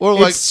 Or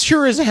like It's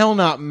sure as hell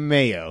not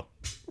mayo.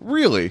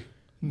 really?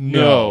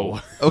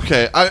 No.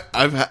 Okay,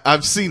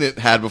 I've seen it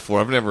had before.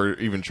 I've never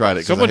even tried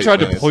it. 'cause Someone I hate tried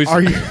to mayonnaise. poison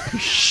Are me. you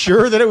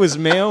sure that it was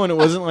mayo and it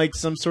wasn't like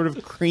some sort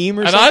of cream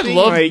or And I something?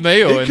 love like,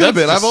 mayo. It and could have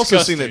that's been. I've also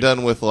seen disgusting. it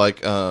done with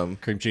like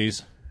Cream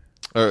cheese.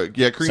 cream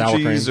Sour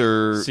cheese cream.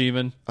 or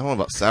Semen. I don't know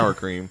about sour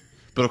cream,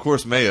 but of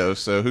course mayo.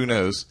 So who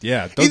knows?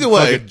 Yeah. Don't Either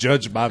way, fucking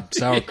judge my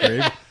sour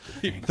cream.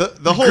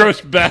 the whole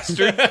Gross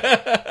bastard.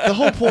 the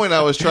whole point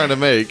I was trying to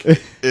make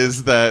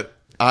is that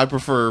I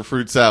prefer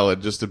fruit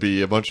salad just to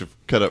be a bunch of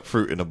cut up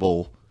fruit in a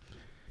bowl.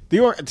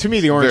 to me,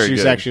 the orange Very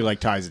juice good. actually like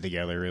ties it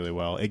together really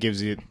well. It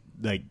gives you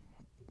like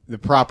the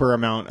proper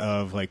amount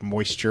of like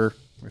moisture,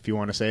 if you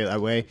want to say it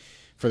that way,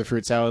 for the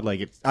fruit salad.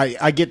 Like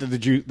I get that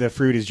the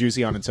fruit is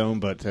juicy on its own,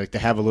 but to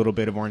have a little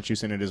bit of orange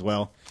juice in it as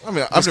well, I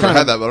mean, I've never kinda-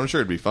 had that, but I'm sure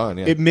it'd be fine.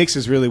 Yeah. it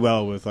mixes really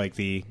well with like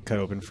the cut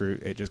open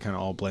fruit. It just kind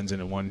of all blends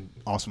into one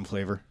awesome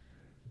flavor.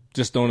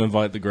 Just don't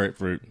invite the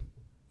grapefruit.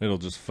 It'll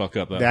just fuck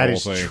up that That whole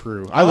is thing.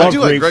 true. I love do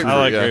like grapefruit. grapefruit. I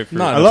like yeah. grapefruit.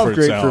 Not I in a love fruit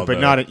grapefruit, salad, but though.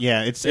 not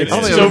yeah. It's don't It's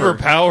think I've ever-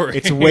 overpowering.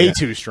 it's way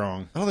too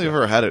strong. I don't think I've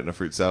ever had it in a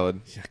fruit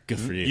salad. Good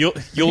for you.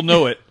 You'll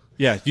know it.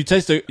 Yeah, you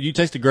taste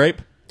a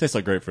grape, tastes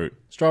like grapefruit.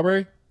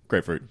 Strawberry,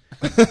 grapefruit.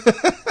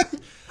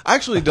 I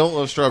actually don't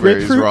love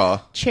strawberries Grapefruit, raw.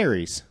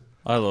 cherries.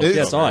 I love It-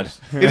 Yeah, it's odd.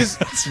 It is.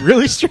 It's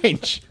really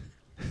strange.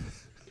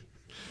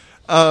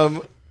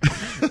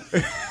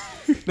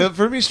 Now,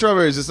 for me,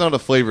 strawberries, it's not a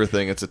flavor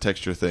thing; it's a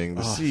texture thing.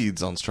 The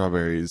seeds on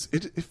strawberries,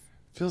 it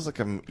feels like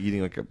I'm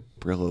eating like a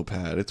Brillo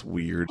pad. It's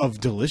weird. Of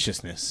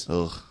deliciousness.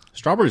 Ugh.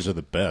 Strawberries are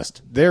the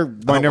best. They're my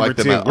don't number like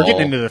them two. at We're getting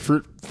all. into the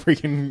fruit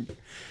freaking.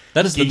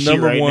 That is the Geeky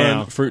number right one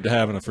now. fruit to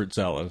have in a fruit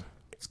salad.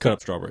 It's cut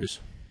up strawberries.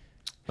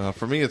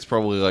 For me, it's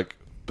probably like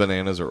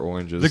bananas or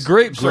oranges. The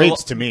grapes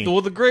Grapes are, to me. Well,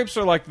 the grapes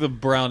are like the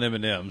brown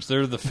M&Ms.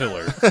 They're the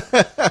filler.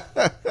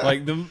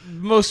 Like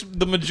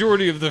the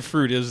majority of the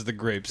fruit is the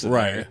grapes. in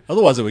there.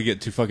 Otherwise, it would get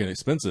too fucking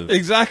expensive.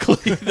 Exactly.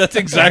 That's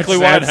exactly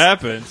why it That's-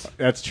 happens.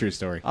 That's a true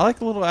story. I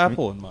like a little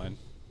apple in mine.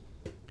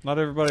 Not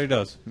everybody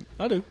does.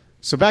 I do.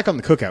 So back on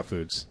the cookout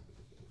foods.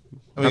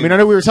 I mean, I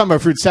know we were talking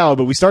about fruit salad,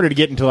 but we started to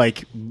get into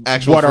like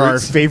Actual what are our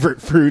fruits.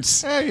 favorite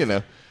fruits. you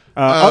know.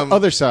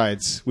 Other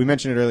sides, we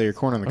mentioned it earlier.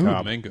 Corn on the Ooh,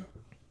 cob. mango.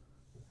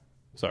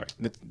 Sorry.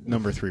 That's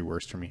number 3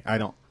 worst for me. I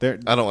don't. They're,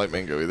 I don't like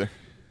mango either.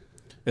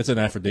 It's an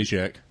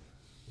aphrodisiac.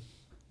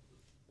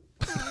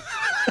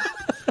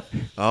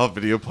 Oh,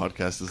 video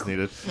podcast is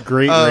needed.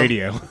 great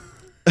radio.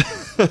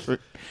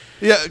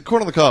 Yeah,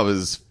 corn on the cob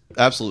is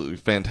absolutely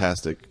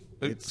fantastic.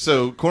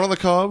 So corn on the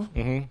cob,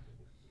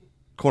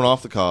 corn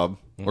off the cob,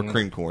 or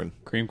cream corn.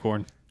 Cream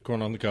corn.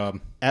 Corn on the cob.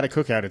 At a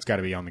cookout, it's got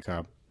to be on the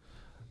cob.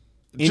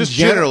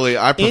 Generally,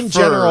 I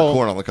prefer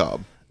corn on the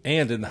cob.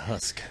 And in the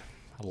husk.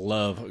 I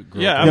love grilled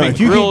Yeah, I corn. mean, if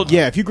you grilled.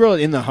 if you grill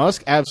it in the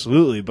husk,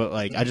 absolutely. But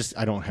like,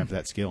 I don't have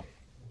that skill.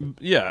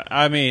 Yeah,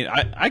 I mean,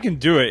 I can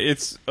do it.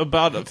 It's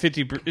about a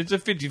 50. It's a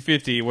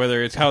 50-50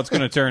 whether it's how it's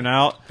going to turn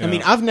out. I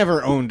mean, I've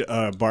never owned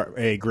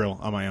a grill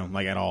on my own,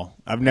 like at all.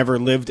 I've never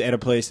lived at a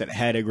place that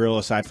had a grill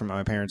aside from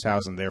my parents'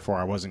 house, and therefore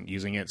I wasn't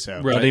using it.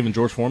 So, Not even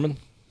George Foreman?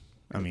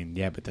 I mean,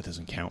 yeah, but that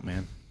doesn't count,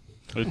 man.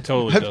 It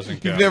totally doesn't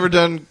count. You've never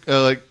done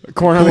like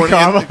Corn on the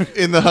cob?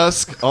 in the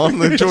husk on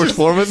the George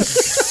Foreman?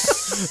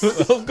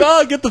 Oh,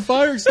 God, get the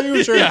fire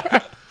extinguisher.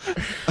 Yeah.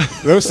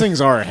 Those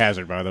things are a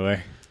hazard, by the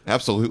way.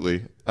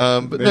 Absolutely.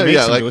 But They no, make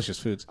yeah, some like delicious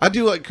foods. I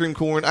do like cream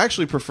corn. I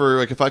actually prefer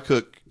like if I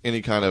cook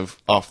any kind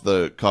of off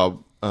the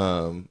cob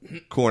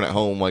corn at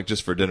home, like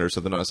just for dinner,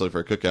 something not necessarily for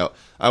a cookout.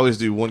 I always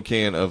do 1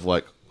 can of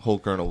like whole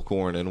kernel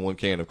corn and 1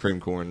 can of cream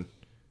corn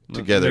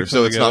together, Mix so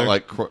them it's together. not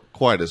like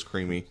quite as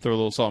creamy. Throw a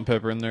little salt and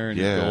pepper in there, and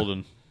Yeah. you're golden.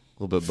 A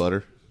little bit of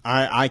butter.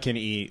 I can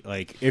eat,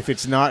 like, if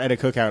it's not at a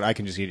cookout, I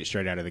can just eat it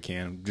straight out of the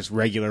can. Just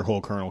regular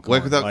whole kernel corn.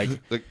 Like without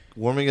like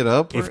warming it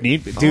up. if or-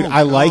 need be. Oh, Dude,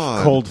 I like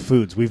God. cold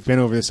foods. We've been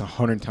over this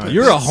 100 times.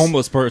 You're a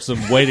homeless person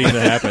waiting to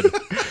happen.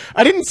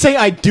 I didn't say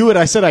I do it.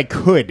 I said I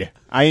could.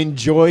 I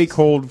enjoy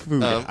cold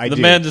food. I The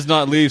do. man does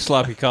not leave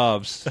sloppy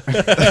cobs.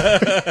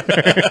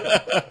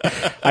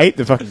 I ate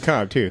the fucking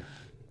cob, too.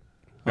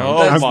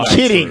 Oh, I'm my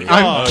kidding.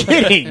 God. I'm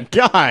kidding.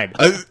 God.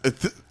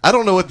 I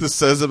don't know what this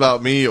says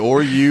about me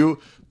or you,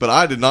 but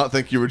I did not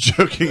think you were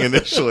joking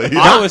initially.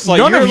 I was like,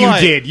 None you're of you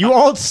like- did. You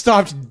all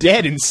stopped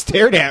dead and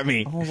stared at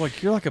me. I was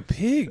like, you're like a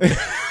pig.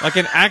 Like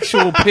an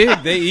actual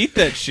pig. They eat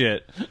that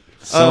shit.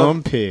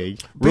 Some pig.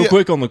 Real yeah.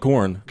 quick on the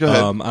corn. Go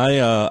ahead.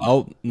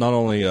 I'll not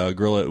only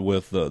grill it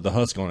with the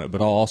husk on it,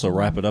 but I'll also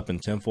wrap it up in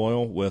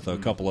tinfoil with a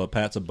couple of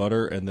pats of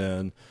butter and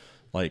then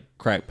like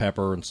cracked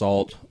pepper and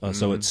salt,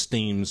 so it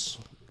steams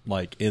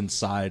like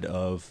inside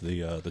of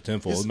the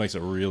tinfoil. It makes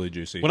it really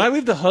juicy. When I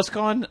leave the husk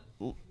on,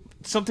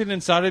 something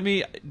inside of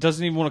me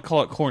doesn't even want to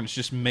call it corn. It's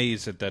just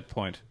maize at that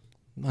point.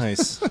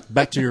 Nice.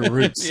 Back to your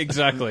roots.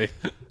 Exactly.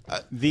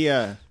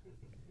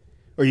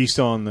 Are you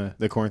still on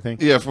the corn thing?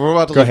 Yeah, if we're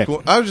about to Go leave ahead.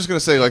 corn, I was just gonna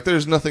say like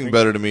there's nothing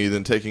better to me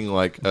than taking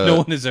like No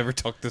one has ever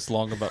talked this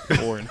long about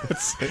corn.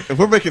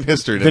 we're making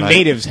history The tonight.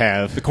 natives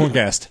have.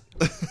 Corncast.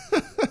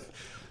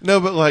 No,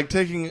 but like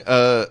taking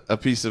a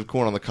piece of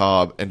corn on the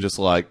cob and just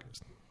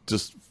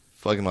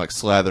fucking like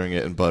slathering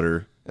it in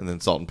butter and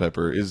then salt and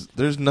pepper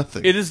there's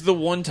nothing. It is the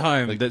one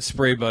time that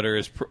spray butter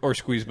or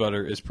squeeze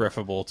butter is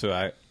preferable to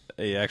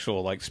a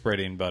actual like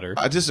spreading butter.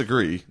 I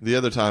disagree. The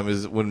other time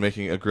is when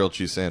making a grilled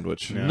cheese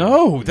sandwich.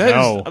 No, that is.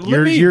 No, Let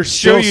you're- me you're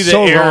show still you the so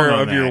wrong error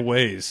on of your that.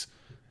 ways.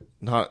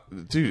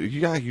 Not, dude.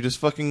 You just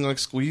fucking like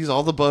squeeze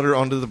all the butter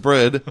onto the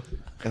bread,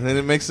 and then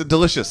it makes it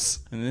delicious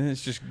And then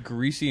it's just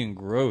greasy and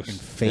gross.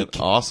 Fake.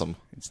 and awesome.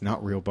 It's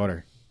not real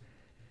butter.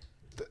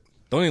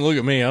 Don't even look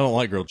at me. I don't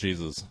like grilled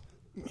cheeses.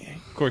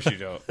 Of course you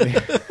don't.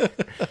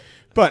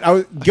 But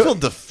I feel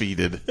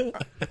defeated.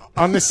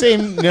 on the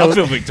same I note,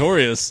 feel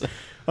victorious.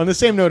 on the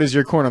same note as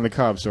your corn on the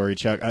cob story,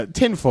 Chuck,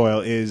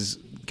 tinfoil is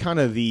kind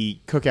of the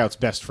cookout's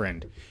best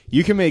friend.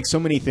 You can make so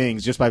many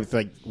things just by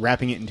like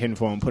wrapping it in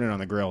tinfoil and putting it on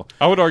the grill.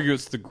 I would argue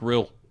it's the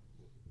grill.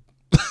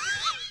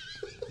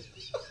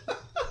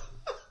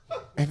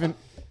 Evan,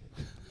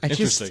 I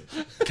Interesting.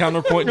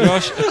 Counterpoint,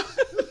 Josh.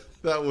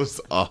 That was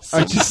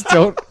awesome. I just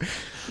don't.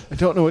 I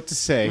don't know what to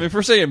say. I mean, if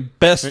we're saying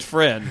best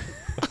friend,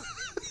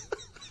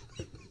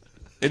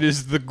 it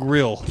is the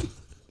grill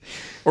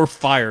or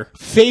fire.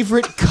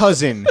 Favorite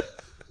cousin.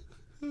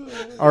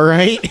 All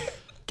right.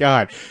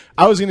 God,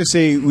 I was gonna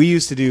say we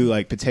used to do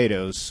like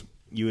potatoes.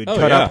 You would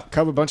cut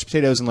a bunch of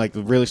potatoes in like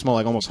really small,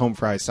 like almost home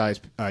fry size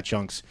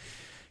chunks.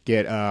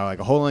 Get like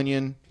a whole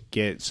onion.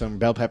 Get some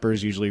bell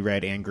peppers, usually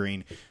red and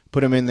green.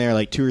 Put them in there,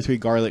 like 2 or 3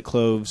 garlic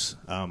cloves.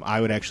 I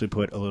would actually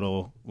put a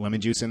little lemon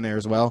juice in there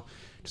as well.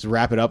 Just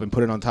wrap it up and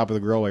put it on top of the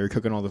grill while you're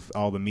cooking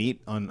all the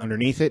meat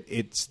underneath it.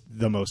 It's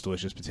the most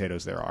delicious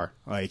potatoes there are.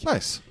 Like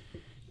Nice.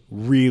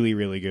 really,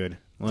 really good.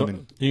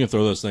 Lemon. You can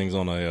throw those things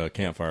on a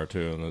campfire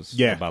too, and it's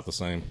about the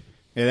same.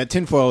 Yeah, that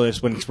tinfoil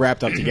is when it's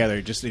wrapped up together.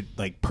 It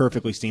like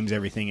perfectly steams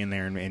everything in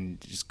there and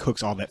just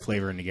cooks all that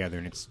flavor in together,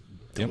 and it's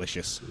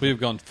delicious. We have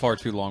gone far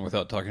too long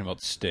without talking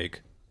about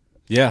steak.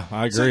 Yeah,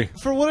 I agree.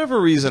 For whatever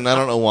reason, I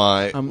don't know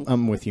why.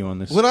 I'm with you on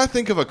this. When I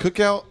think of a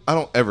cookout, I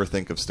don't ever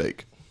think of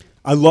steak.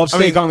 I love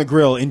steak mean, on the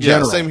grill in yeah,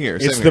 general. same here,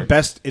 It's same the here.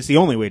 best. It's the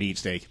only way to eat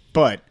steak.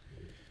 But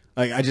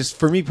like,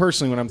 for me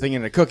personally, when I'm thinking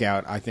of a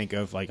cookout, I think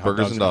of like hot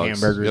Burgers dogs and dogs.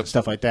 hamburgers Yep. and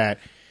stuff like that.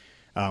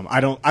 I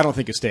don't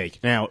think of steak.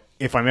 Now,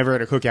 if I'm ever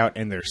at a cookout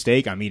and there's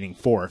steak, I'm eating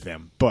 4 of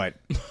them. But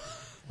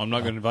I'm not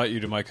going to invite you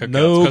to my cookouts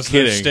No because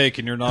there's kidding. steak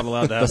and you're not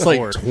allowed to have That's like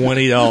more.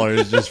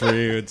 $20 just for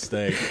you and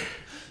steak.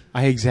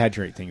 I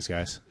exaggerate things,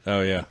 guys.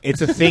 Oh yeah.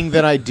 It's a thing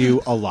that I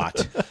do a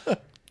lot.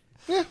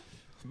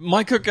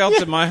 My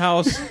cookouts at my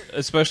house,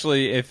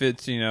 especially if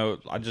it's,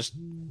 I just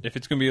if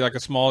it's gonna be like a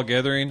small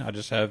gathering, I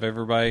just have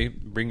everybody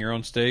bring your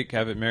own steak,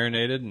 have it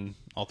marinated, and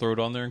I'll throw it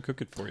on there and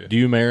cook it for you. Do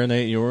you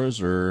marinate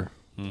yours, or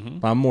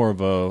I'm more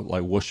of a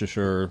like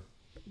Worcestershire,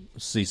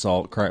 sea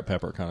salt, cracked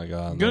pepper kind of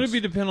guy. and Going to that's- be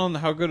depending on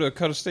how good a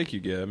cut of steak you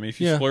get. I mean,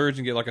 if you Yeah. splurge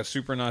and get like a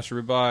super nice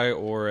ribeye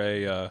or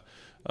a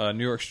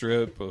New York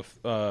strip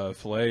of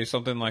filet,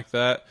 something like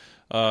that,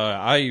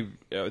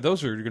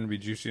 those are going to be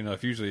juicy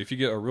enough. Usually, if you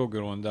get a real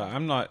good one,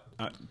 I'm not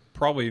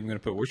probably even going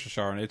to put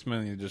Worcestershire on it. It's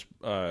mainly just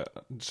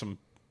some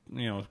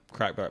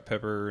cracked black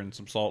pepper and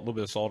some salt, a little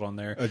bit of salt on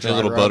there. A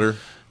little butter.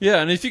 Yeah,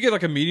 and if you get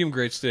like a medium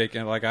grade steak,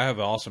 and like I have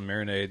an awesome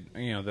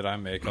marinade, that I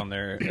make on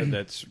there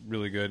that's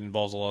really good.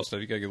 Involves a lot of stuff.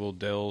 You gotta get a little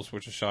Dale's,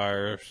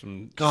 Worcestershire,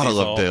 some. God, sea I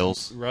love salt,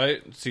 Dale's.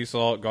 Right, sea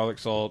salt, garlic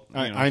salt.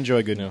 I enjoy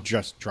a good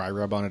just dry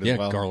rub on it yeah, as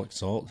well. garlic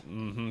salt.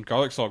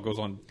 Garlic salt goes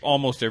on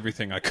almost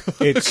everything I cook.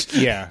 It's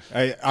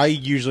I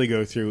usually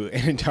go through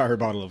an entire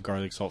bottle of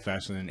garlic salt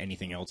faster than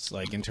anything else,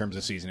 like in terms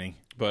of seasoning.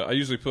 But I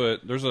usually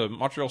there's a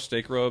Montreal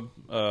steak rub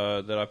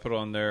that I put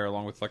on there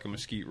along with like a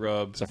mesquite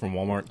rub. Is that from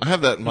Walmart? I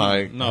have that in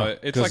my. No,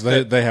 it's Because like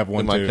that. they have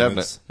one in my too. and cabinet.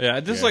 it's- Yeah,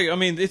 just like I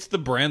mean, it's the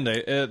brand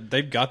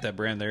they've got that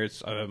brand there.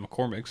 It's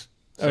McCormick's.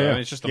 So yeah. I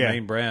mean, it's just the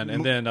main brand,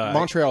 and then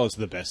Montreal is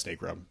the best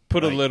steak rub.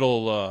 put Like, a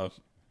little.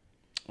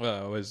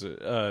 What is it?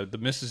 The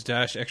Mrs.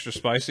 Dash extra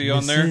spicy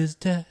on there. Mrs.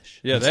 Dash.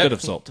 Yeah, Instead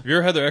of salt. Have you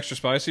ever had their extra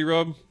spicy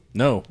rub?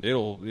 No,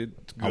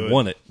 It's I good.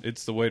 want it.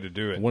 It's the way to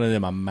do I it. want it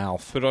in my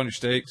mouth. Put it on your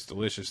steak. It's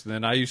delicious. And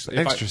then I used to,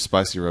 Extra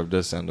spicy rub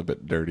does sound a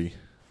bit dirty.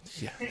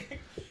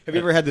 Have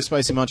you ever had the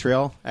spicy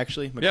Montreal?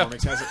 Actually, Yeah.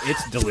 McCormick's has it.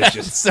 It's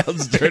delicious.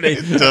 Sounds dirty.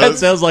 does. That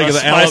sounds like a an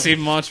spicy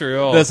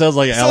Montreal. That sounds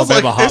like an Sounds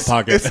Alabama like- hot it's-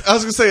 pocket. it's- I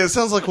was gonna say it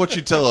sounds like what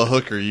you tell a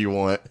hooker you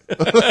want.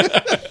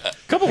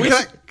 couple Can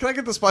weeks I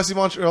get the spicy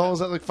Montreal? Is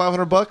that like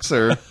 $500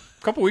 or?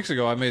 couple weeks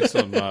ago, I made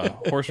some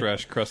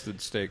horseradish crusted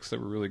steaks that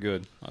were really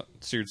good. I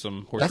seared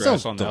some horseradish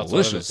sounds on the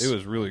delicious. outside of it. It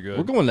was really good.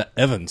 We're going to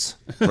Evans.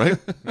 Right?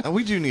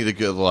 We do need a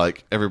good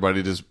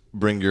everybody just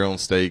bring your own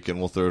steak and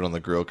we'll throw it on the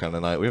grill kind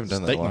of night. We haven't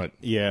done that Steak in a while. night.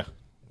 Yeah,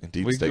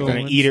 Indeed, We steak go- night.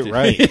 gonna eat it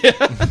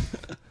right.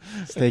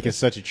 Steak is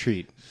such a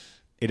treat.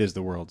 It is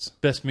the world's.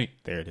 Best meat.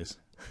 There it is.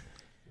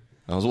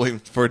 I was waiting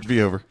for it to be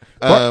over.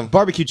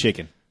 Barbecue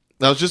chicken.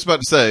 I was just about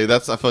to say I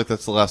feel like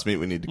that's the last meat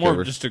we need to More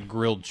cover. of just a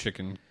grilled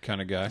chicken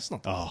kind of guy.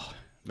 Oh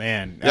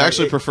man, I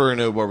actually prefer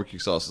no barbecue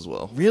sauce as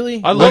well.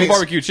 really. I love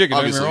barbecue chicken.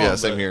 don't get me Obviously, wrong, yeah,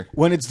 same but here.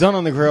 when it's done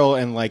on the grill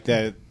and like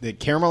the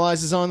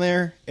caramelizes on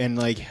there and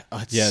like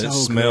it's Yeah, so it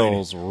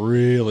smells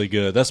really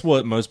good. That's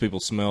what most people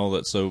smell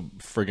that's so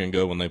friggin'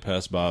 good when they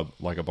pass by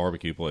like a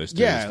barbecue place.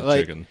 Too, Yeah, is the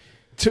like chicken.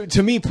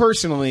 to me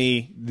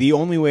personally, the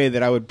only way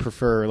that I would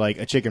prefer like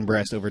a chicken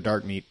breast over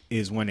dark meat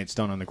is when it's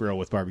done on the grill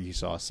with barbecue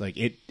sauce. Like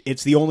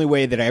it's the only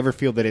way that I ever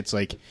feel that it's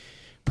like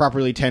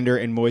properly tender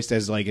and moist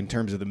as like in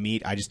terms of the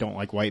meat. I just don't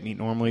like white meat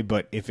normally,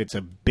 but if it's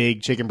a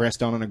big chicken breast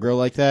done on a grill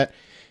like that,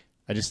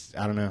 I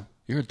don't know.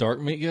 You're a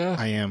dark meat guy?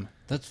 I am.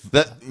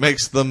 That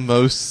makes the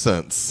most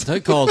sense.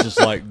 That causes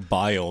like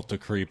bile to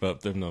creep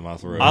up into my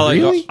throat.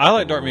 I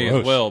like dark meat as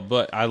Gross. well,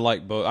 but I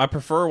like both. I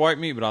prefer white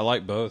meat, but I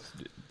like both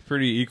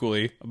pretty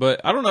equally.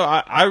 But I don't know.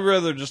 I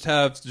rather just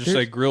have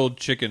a grilled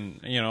chicken,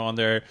 on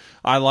there.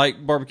 I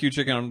like barbecue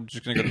chicken. I'm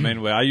just gonna go the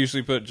main way. I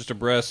usually put just a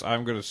breast.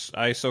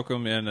 I soak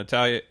them in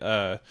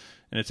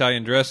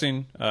Italian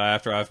dressing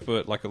after I've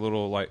put like a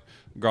little like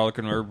garlic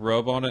and herb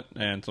rub on it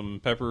and some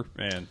pepper,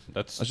 and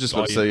that's I was just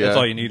all about to you- say, that's yeah.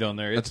 all you need on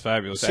there. It's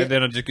fabulous. And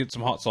then I just get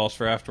some hot sauce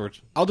for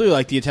afterwards. I'll do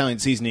like the Italian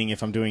seasoning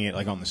if I'm doing it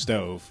like on the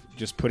stove.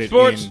 Just put it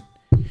Sports.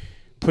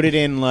 put it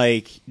in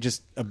like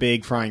just a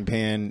big frying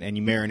pan and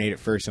you marinate it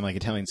first in like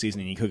Italian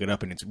seasoning. You cook it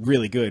up and it's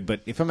really good.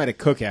 But if I'm at a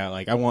cookout,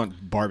 like I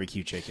want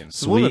barbecue chicken.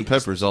 Lemon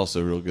pepper is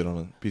also real good on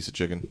a piece of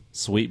chicken.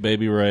 Sweet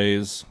Baby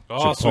Ray's.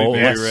 Oh, Sweet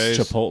Baby Ray's.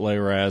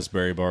 Chipotle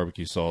raspberry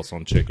barbecue sauce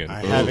on chicken.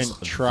 I Ugh.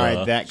 haven't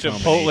tried that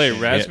Chipotle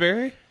combination.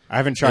 raspberry. I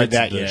haven't tried It's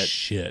that the yet.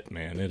 shit,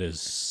 man. It is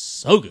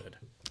so good.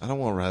 I don't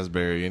want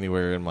raspberry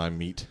anywhere in my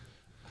meat.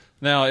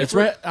 Now, if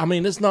I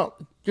mean, it's not.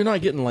 You're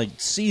not getting like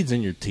seeds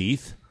in your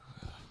teeth.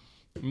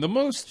 the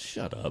most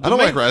Shut up. I don't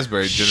like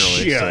raspberry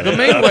generally.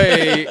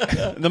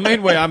 so- the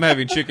main way I'm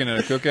having chicken at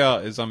a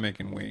cookout is I'm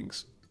making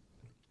wings.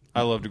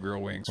 I love to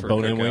grill wings for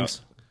Bone-in a cookout.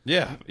 wings?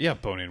 Yeah,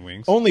 bone-in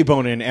wings. Only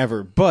bone in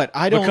ever, but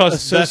I don't Because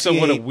that's associate.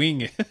 what a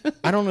wing is.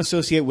 I don't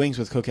associate wings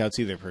with cookouts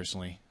either.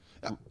 Personally,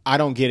 I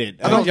don't get it.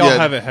 don't- Y'all yeah.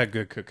 haven't had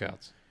good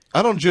cookouts.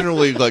 I don't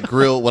generally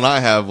grill when I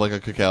have like a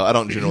cookout. I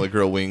don't generally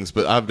grill wings,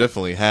 but I've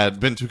definitely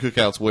been to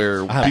cookouts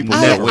where have people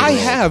never grill I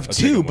wings. have a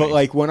too, chicken but wing.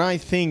 like when I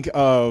think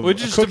of Well, a it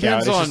just cookout,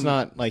 depends it's just on-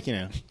 not like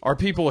Are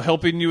people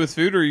helping you with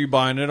food, or are you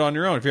buying it on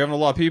your own? If you're having a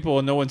lot of people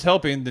and no one's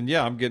helping, then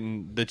yeah, I'm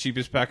getting the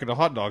cheapest packet of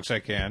hot dogs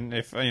I can.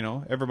 If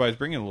everybody's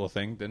bringing a little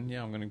thing, then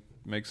yeah, I'm going to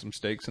make some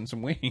steaks and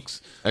some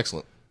wings.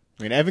 Excellent.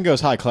 I mean, Evan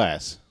goes high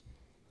class,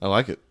 I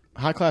like it.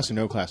 high class or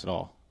no class at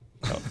all,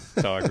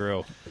 That's how I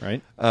grill.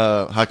 right?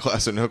 High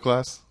class or no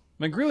class?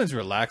 Man, grilling's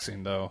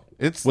relaxing though.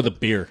 It's With a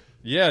beer.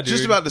 Yeah, dude.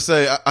 just about to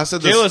say. I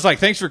said this. Jayla's like,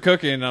 "Thanks for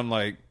cooking," and I'm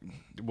like,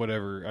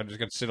 "Whatever." I just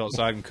got to sit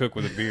outside and cook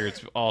with a beer.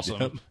 It's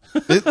awesome.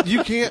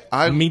 You can't.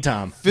 I Me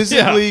time.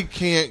 physically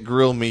can't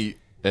grill meat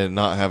and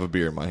not have a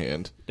beer in my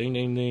hand. Ding,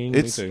 ding, ding.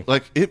 It's Me too.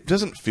 like it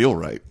doesn't feel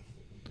right.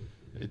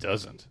 It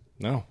doesn't.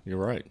 No, you're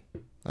right.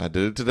 I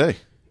did it today.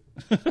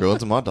 Grilling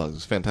some hot dogs.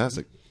 It's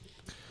fantastic.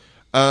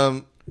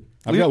 I've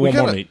got one more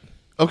kinda- meat.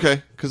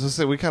 Okay, because I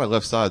said we kind of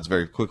left sides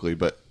very quickly,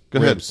 but go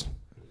Ribs. ahead.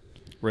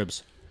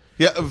 Ribs.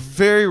 Yeah,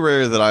 very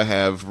rare that I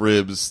have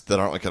ribs that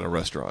aren't like at a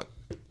restaurant.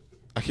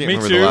 I can't Me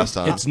remember too. the last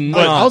time. It's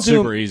not I'll do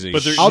super 'em- easy.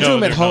 but they're- I'll No, do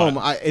them at they're home.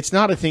 not. It's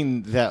not a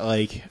thing that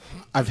like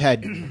I've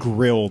had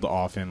grilled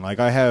often. Like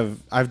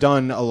I've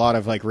done a lot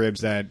of like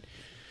ribs that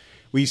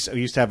we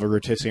used to have a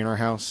rotisserie in our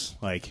house,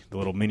 like the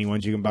little mini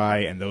ones you can buy,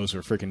 and those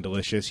are freaking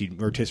delicious. You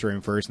rotisserie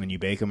them first, and then you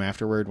bake them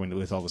afterward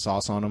with all the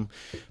sauce on them.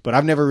 But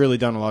I've never really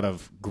done a lot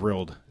of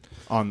grilled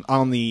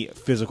on the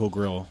physical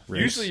grill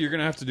ribs. Usually, you're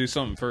gonna have to do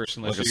something first,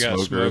 unless Like a you got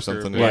a smoker or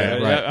smoker. something, Yeah,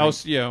 yeah. Right. I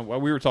was. Yeah,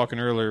 while we were talking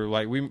earlier,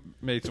 like we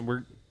made some.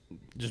 We're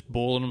just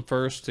boiling them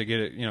first to get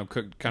it,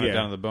 cooked kind of Yeah.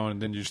 down to the bone,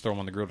 and then you just throw them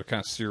on the grill to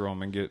kind of sear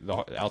them and get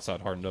the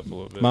outside hardened up a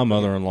little bit. My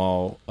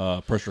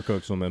mother-in-law pressure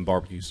cooks them in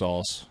barbecue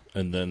sauce,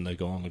 and then they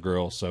go on the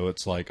grill. So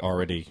it's like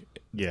already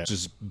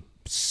just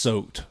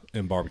soaked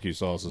in barbecue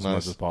sauce as Nice.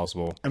 much as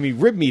possible. I mean,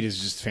 rib meat is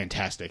just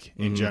fantastic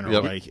in general.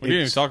 Yep. Like We didn't even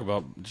it's- talk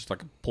about just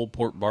like a pulled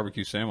pork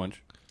barbecue sandwich.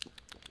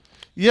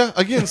 Yeah,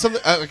 again,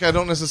 something I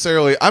don't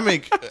necessarily. I'm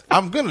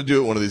gonna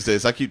do it one of these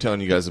days. I keep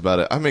telling you guys about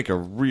it. I make a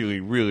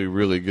really, really,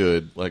 really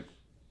good like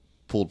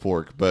pulled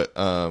pork, but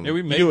Yeah,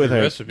 we made do it the with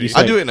a- recipe. you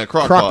I said do it in a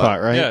crock crock pot.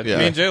 pot, right? Yeah, Yeah.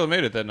 me and Jayla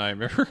made it that night.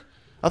 Remember?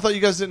 I thought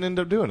you guys didn't end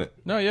up doing it.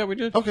 No, yeah, we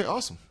did. Okay,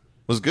 awesome.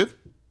 Was it good?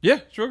 Yeah,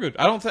 it's real good.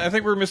 I think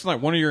we were missing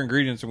like one of your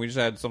ingredients, and we just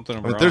had something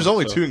of our There's own,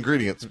 only so. 2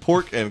 ingredients: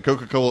 pork and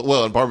Coca-Cola.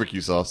 Well, and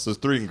barbecue sauce. There's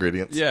 3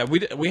 ingredients. Yeah,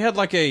 we had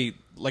like a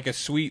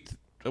sweet.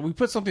 We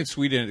put something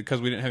sweet in it because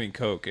we didn't have any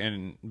Coke,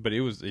 but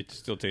it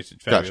still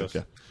tasted fabulous.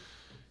 Gotcha.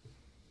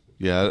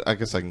 Yeah, I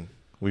guess I can.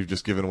 We've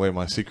just given away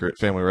my secret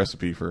family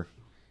recipe for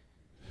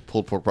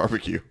pulled pork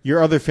barbecue.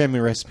 Your other family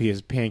recipe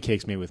is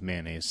pancakes made with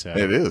mayonnaise. So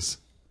It is.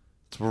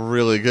 It's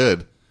really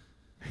good.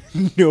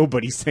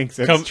 nobody thinks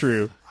that's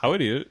true. I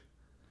would eat it.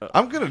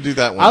 I'm gonna do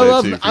that one. I day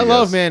love too, for I you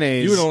love guys.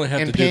 mayonnaise. You would only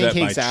have and to do that by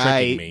pancakes.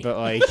 tricking me. But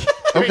like,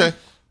 Okay.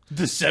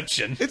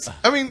 Deception. It's.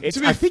 I mean, to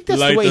be I think that's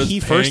Like the way those he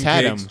first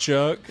had pancakes, them.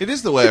 Chuck. It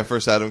is the way I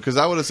first had them because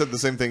I would have said the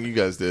same thing you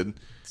guys did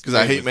because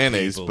I hate with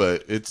mayonnaise, people.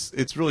 but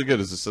it's really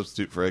good as a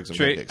substitute for eggs and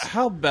Trey, pancakes.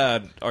 how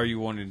bad are you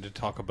wanting to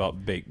talk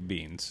about baked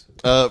beans?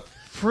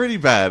 Pretty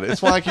bad.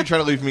 It's why I keep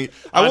trying to leave meat.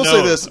 I will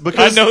say this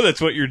because I know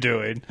that's what you're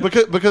doing.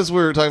 because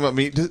we're talking about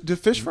meat. Do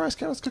fish fries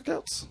count as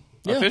cookouts?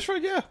 A fish fry,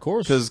 yeah. Of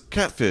course. Because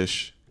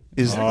catfish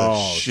is the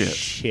Oh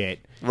shit,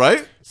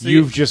 right?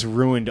 You've just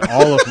ruined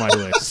all of my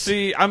list.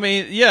 See, I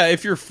mean, yeah,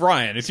 if you're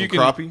frying, if Some you can,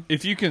 crappie?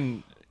 if you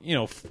can,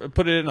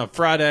 put it in a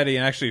fry daddy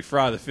and actually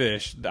fry the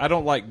fish. I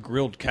don't like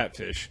grilled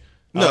catfish.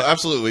 No,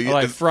 absolutely. I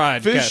like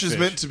fried fish catfish. is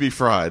meant to be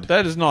fried.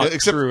 That is not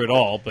Except- true at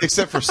all. But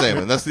except for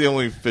salmon. That's the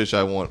only fish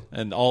I want.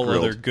 and all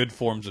grilled. other good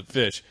forms of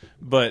fish.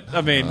 But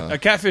I mean, a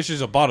catfish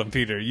is a bottom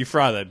feeder. You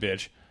fry that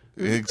bitch.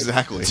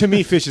 Exactly. To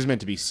me, fish is meant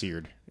to be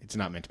seared. It's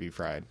not meant to be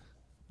fried.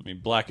 I mean,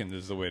 blackened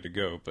is the way to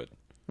go. But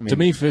To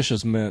me, fish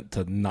is meant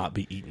to not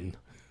be eaten.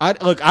 I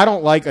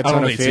don't like a ton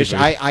don't of eat fish.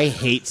 seafood. I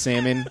hate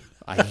salmon.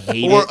 I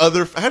hate Or it.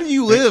 other. How do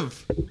you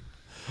live?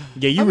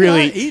 Yeah, you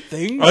really. eat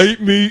things. I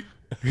eat meat,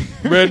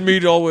 red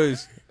meat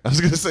always. I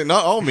was gonna say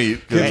not all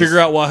meat. 'cause Can't figure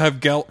out why I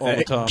have gout all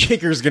the time.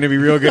 Kicker's going to be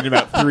real good in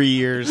about 3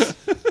 years.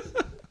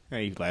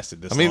 He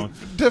lasted this I mean, long.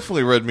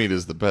 definitely red meat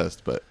is the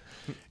best, but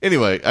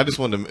anyway, I just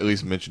wanted to at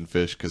least mention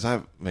fish because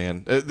I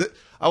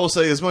will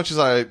say as much as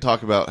I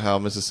talk about how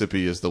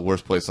Mississippi is the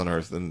worst place on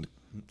earth and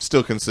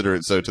still consider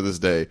it so to this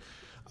day,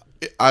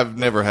 I've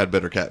never had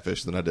better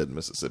catfish than I did in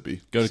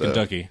Mississippi. Go to So,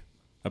 Kentucky.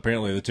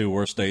 Apparently, the 2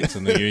 worst states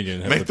in the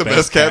union have make the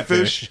best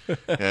catfish.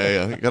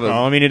 yeah, you gotta.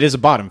 Well, I mean, it is a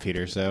bottom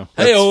feeder, so.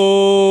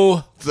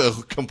 Hey-oh! It's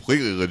a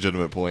completely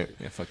legitimate point.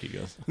 Yeah, fuck you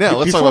guys. Now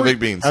let's talk Before about we-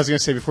 baked beans. I was going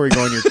to say, before you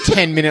go on your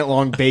 10-minute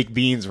long baked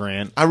beans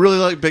rant, I really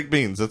like baked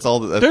beans. That's all.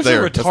 That's There's there.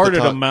 a That's the retarded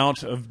top.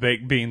 amount of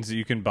baked beans that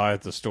you can buy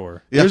at the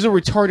store. Yeah. there's a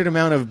retarded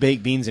amount of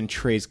baked beans in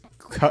trays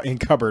in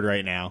cupboard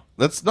right now.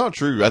 That's not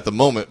true at the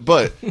moment,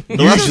 but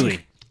the last- Usually.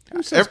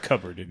 Who says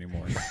cupboard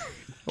anymore?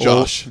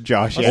 Josh.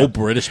 Josh, yeah. Old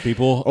British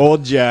people.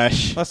 Old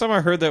Josh. Last time I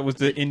heard that was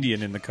the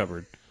Indian in the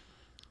cupboard.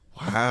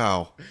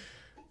 Wow,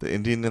 the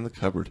Indian in the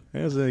cupboard.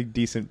 That was a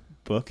decent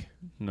book.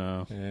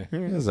 No.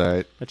 That's all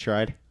right. I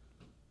tried.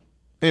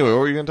 Anyway, what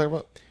were you going to talk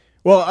about?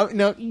 Well,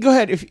 no, go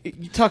ahead. If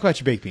you talk about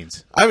your baked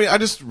beans. I mean, I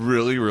just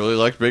really, really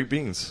like baked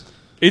beans.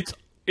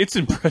 It's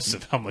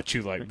impressive how much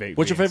you like baked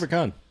What's your beans. favorite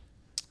kind?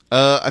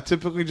 I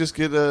typically just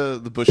get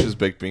the Bush's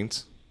baked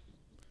beans.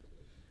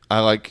 I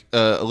like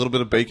a little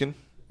bit of bacon.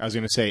 I was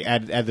going to say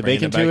add the Bringing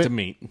bacon it back to it. to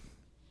meat.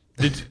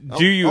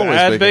 Do you Always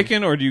add bacon.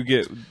 bacon or do you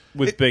get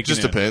with It bacon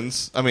just in?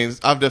 depends. I mean,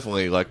 I've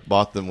definitely like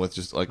bought them with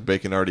just like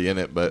bacon already in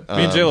it. But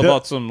Me and Jayla The-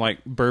 bought some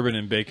like bourbon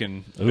and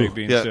bacon baked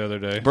beans yeah, the other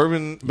day.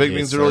 bourbon baked Yes,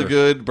 beans are really sir.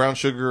 good. Brown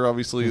sugar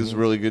obviously is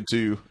really good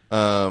too.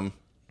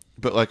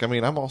 But like, I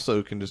mean, I'm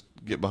also can just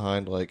get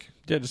behind like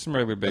Yeah, just some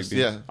regular baked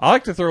beans. yeah. I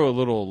like to throw a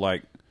little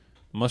like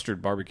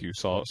mustard barbecue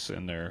sauce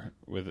in there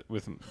with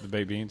the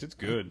baked beans. It's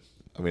good.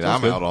 I mean,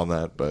 I'm out on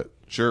that, but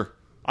sure.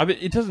 I mean,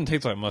 it doesn't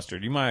taste like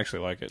mustard. You might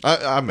actually like it.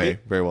 I may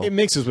very well. It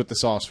mixes with the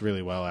sauce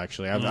really well.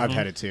 Actually, I've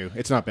had it too.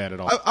 It's not bad at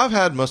all. I've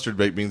had mustard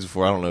baked beans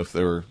before. I don't know if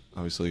they were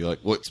obviously like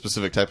what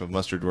specific type of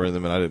mustard were in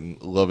them, and I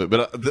didn't love it.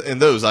 But in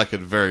those, I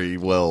could very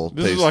well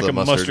This taste is like the a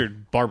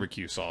mustard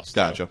barbecue sauce.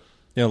 though. Gotcha.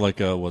 Yeah, like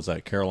was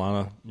that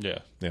Carolina? Yeah.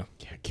 Yeah.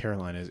 Yeah,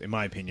 Carolina is, in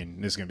my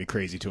opinion, this is going to be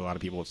crazy to a lot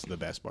of people. It's the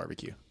best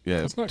barbecue.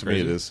 Yeah, That's not to me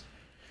it crazy. is.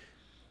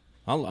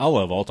 I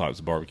love all types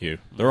of barbecue.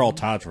 They're all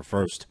tied for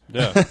first.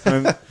 Yeah.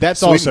 That's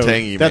Sweet also and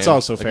tangy, that's man.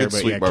 also A fair, good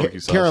but sweet yeah, barbecue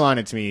sauce.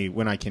 Carolina to me,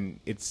 when I can,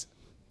 it's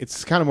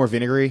kind of more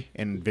vinegary,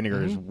 and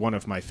vinegar is one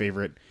of my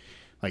favorite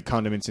like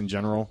condiments in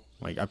general.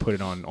 Like I put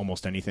it on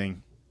almost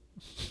anything.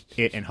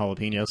 It and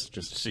jalapenos,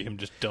 just See him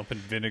just dumping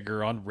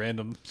vinegar on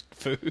random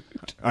food.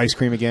 ice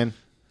cream again.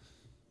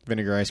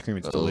 Vinegar ice cream,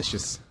 it's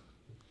delicious.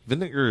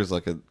 Vinegar is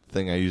like a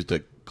thing I use to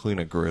clean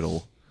a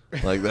griddle.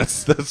 Like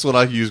that's what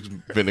I use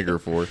vinegar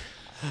for.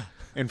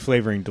 And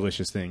flavoring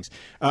delicious things.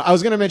 I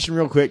was going to mention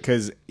real quick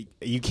because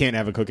you can't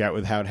have a cookout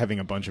without having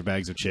a bunch of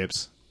bags of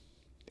chips.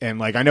 And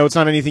like I know it's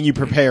not anything you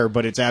prepare,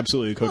 but it's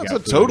absolutely a cookout.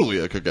 It's food. totally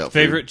a cookout.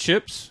 Favorite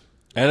chips?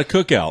 At a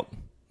cookout.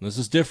 This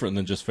is different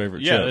than just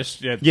favorite Yeah.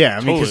 chips. Yeah,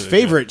 I mean, because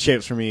totally favorite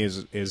chips for me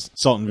is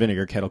salt and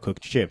vinegar kettle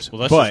cooked chips.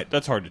 Well, but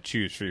that's hard to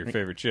choose for your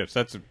favorite chips.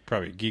 That's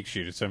probably a geek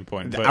sheet at some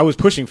point. But, I was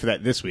pushing for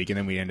that this week, and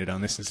then we ended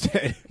on this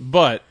instead.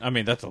 but I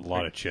mean, that's a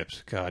lot of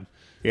chips. God.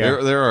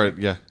 Yeah, There are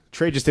yeah.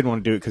 Trey just didn't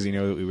want to do it because he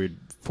knew that we were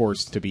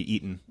forced to be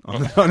eaten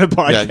on a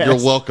podcast. Yeah, you're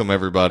welcome,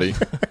 everybody.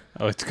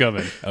 Oh, it's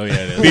coming. Oh yeah,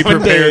 it is. Be One day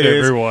prepared, it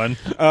is. everyone.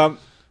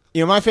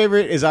 You know, my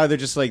favorite is either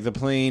just like the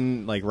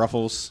plain like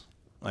Ruffles,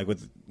 like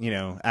with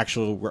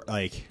actual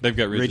like They've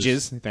got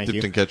ridges. Thank Dipped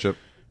you. in ketchup.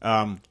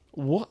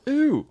 What?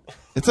 Ooh.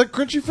 It's like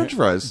crunchy French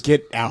fries.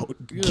 Get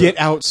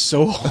out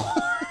so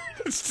hard.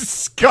 It's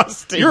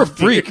disgusting. You're a dude.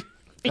 freak.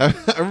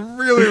 I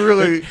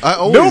really. I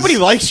always, Nobody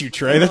likes you,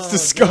 Trey. That's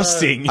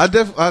disgusting. I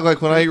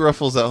like when I eat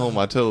Ruffles at home.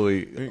 I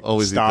totally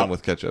always eat Stop. them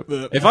with ketchup.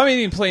 If I'm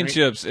eating plain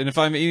chips, and if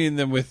I'm eating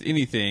them with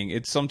anything,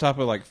 it's some type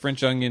of like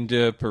French onion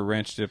dip or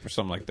ranch dip or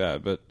something like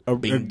that. But a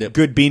Bean dip.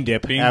 good bean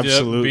dip. Bean dip,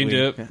 Absolutely. bean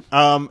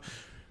dip.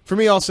 For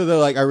me also though,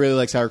 like I really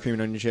like sour cream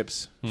and onion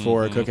chips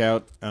for a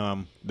cookout.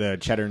 The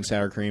cheddar and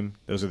sour cream.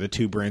 Those are the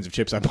two brands of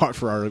chips I bought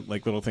for our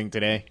like little thing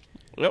today.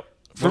 yep.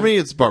 For me,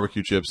 it's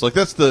barbecue chips. Like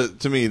that's the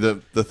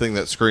thing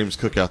that screams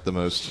cookout the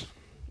most.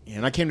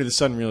 And I came to the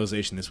sudden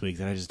realization this week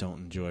that I just don't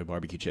enjoy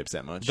barbecue chips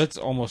that much. That's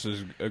almost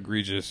as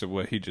egregious as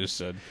what he just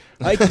said.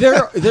 Like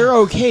they're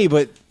okay,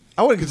 but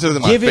I wouldn't consider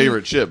them my Given-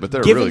 favorite chip, but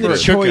they're given really the good.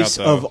 choice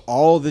Cookout, though. of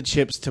all the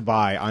chips to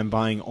buy, I'm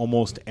buying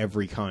almost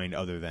every kind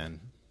other than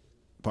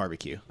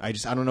barbecue. I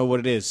don't know what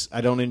it is.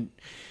 I don't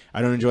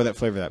enjoy that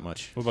flavor that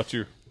much. What about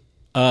you?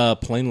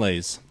 Plain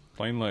Lays.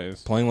 Plain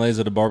Lays. Plain Lays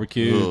at a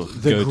barbecue. Ugh.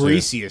 The go-to.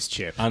 greasiest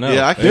chip. I know.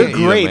 Yeah, I They're can't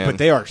eat 'em, great, man. but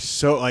they are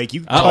so like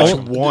you I touch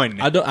don't- one.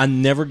 I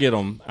never get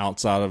them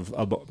outside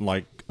of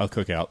like a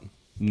cookout.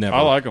 Never.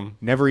 I like them.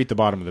 Never eat the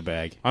bottom of the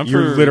bag. I'm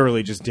You're for-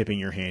 literally just dipping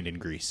your hand in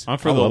grease. I'm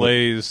for I the love it.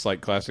 Lays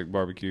like classic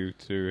barbecue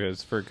too.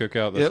 As for a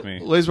cookout, that's me.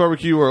 Lay's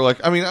barbecue, or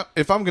like, I mean,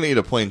 if I'm gonna eat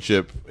a plain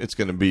chip, it's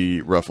gonna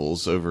be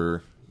Ruffles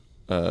over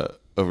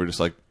just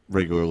like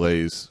regular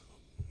Lay's.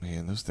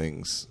 Man, those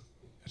things,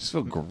 I just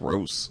feel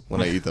gross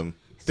when I eat them.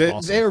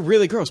 They're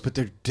really gross, but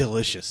they're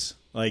delicious.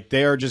 Like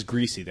they are just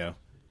greasy though.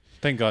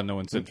 Thank God no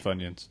one said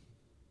Funyuns.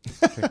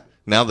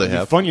 Now they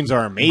have. Funyuns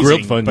are amazing,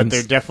 Grilled Funyuns. but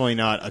they're definitely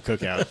not a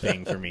cookout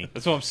thing for me.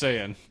 That's what I'm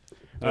saying.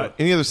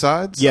 Any other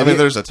sides? Yeah, I mean, they-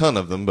 there's a ton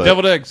of them, but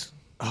Deviled eggs.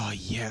 Oh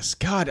yes,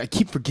 God, I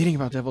keep forgetting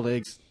about deviled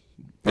eggs.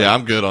 yeah,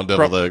 I'm good on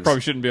deviled eggs.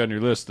 Probably shouldn't be on your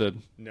list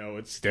then. No,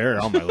 it's there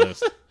on my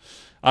list.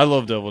 I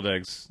love deviled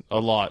eggs a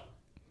lot.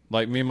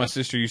 Like me and my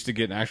sister used to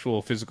get in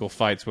actual physical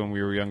fights when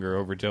we were younger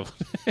over deviled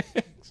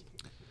eggs.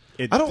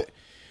 It, I don't-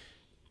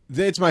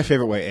 It's my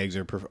favorite way eggs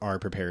are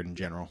prepared in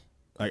general.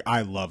 Like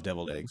I love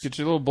deviled eggs. Get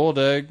your little boiled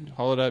egg,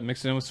 hollow it out,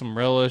 mix it in with some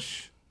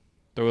relish.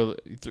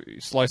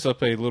 Slice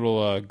up a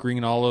little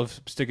green olive,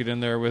 stick it in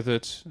there with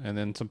it, and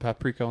then some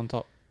paprika on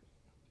top.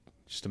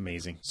 Just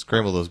amazing.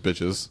 Scramble those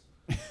bitches.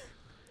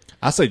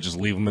 I say just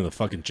leave them in the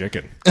fucking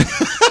chicken.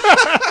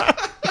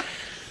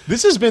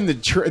 This has been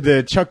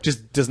the Chuck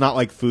just does not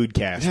like food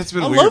cast. That's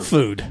been I weird. love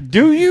food.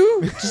 Do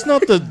you? Just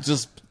not the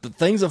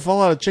things that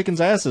fall out of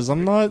chickens' asses.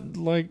 I'm not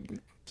like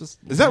just.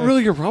 Is that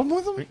really your problem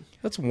with them?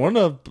 That's one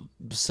of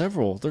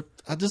several.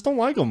 I just don't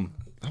like them.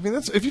 I mean,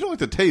 that's if you don't like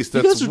the taste,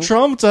 You that's guys are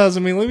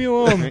traumatizing me. Leave me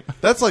alone.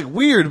 that's like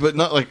weird, but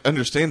not like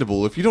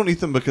understandable. If you don't eat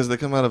them because they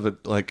come out of a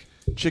like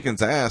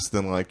chicken's ass,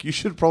 then like you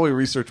should probably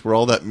research where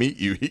all that meat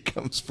you eat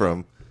comes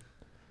from.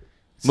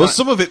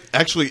 Some of it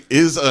actually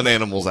is an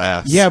animal's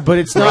ass. Yeah, but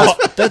it's not.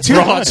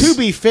 Ross. To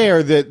be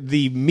fair, that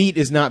the meat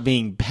is not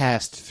being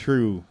passed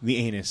through the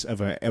anus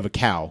of a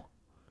cow.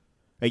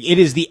 Like it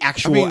is the I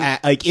actual. mean,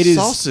 like it is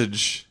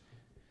sausage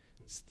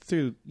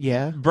through.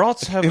 Yeah.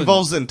 Brats have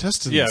involves the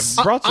intestines. Yeah,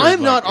 brats are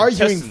I'm not like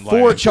arguing intestine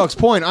for land. Chuck's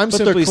point. I'm But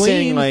simply they're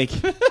saying clean.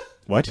 like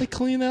what? They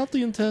clean out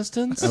the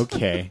intestines.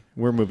 Okay,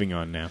 we're moving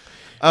on now.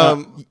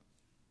 Um,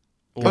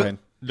 Go ahead.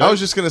 I was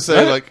just gonna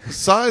say, like,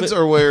 sides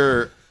are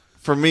where,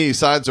 for me,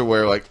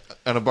 like,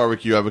 on a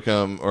barbecue, or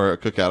a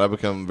cookout, I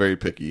become very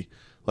picky.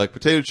 Like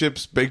potato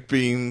chips, baked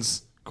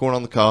beans, corn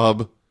on the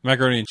cob,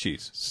 Macaroni and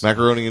cheese.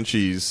 macaroni and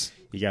cheese.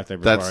 You got there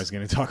before That's- I was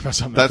going to talk about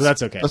something else, but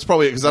that's okay. That's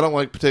probably because I don't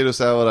like potato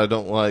salad. I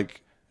don't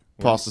like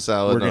pasta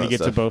salad. We're going going to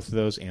to get to both of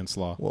those and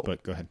slaw,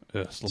 but go ahead.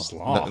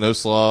 Slaw. No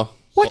slaw.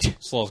 What?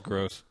 Slaw's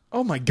gross.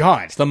 Oh my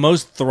God! It's the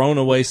most thrown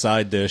away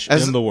side dish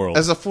in the world.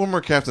 As a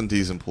former Captain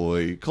D's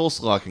employee,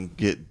 coleslaw can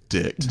get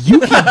dicked.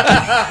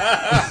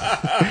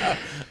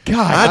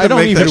 God, had to I don't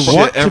make that even shit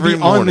want to every be on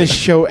morning. this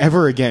show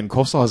ever again.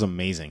 Coleslaw is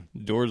amazing.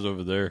 Doors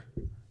over there.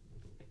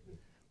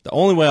 The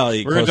only way I'll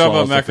eat We're gonna coleslaw talk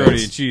about is if macaroni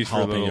it's and cheese for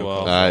a little jalapeno while.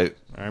 All right.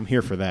 I'm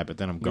here for that, but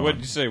then I'm gone. What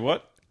did you say?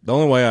 What? The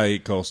only way I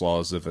eat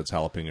coleslaw is if it's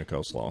jalapeno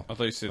coleslaw. I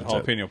thought you said That's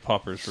it. jalapeno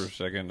poppers for a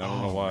second. I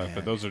don't know why,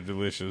 but those are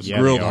delicious. Yeah.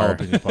 Grilled they are.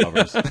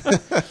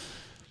 jalapeno poppers.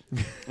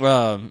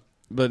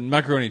 But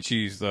macaroni and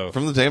cheese though,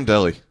 From the damn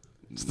deli.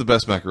 It's the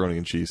best macaroni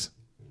and cheese.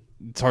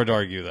 it's hard to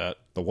argue that.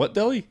 The what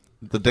deli?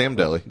 The damn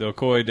deli. The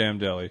Okoye Dam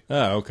Deli.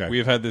 Oh, okay. We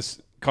have had this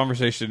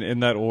conversation in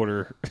that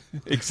order,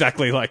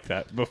 exactly like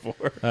that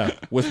before.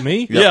 With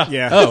me? Yeah.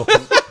 Yeah. Oh,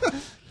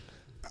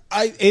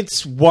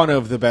 It's one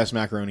of the best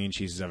macaroni and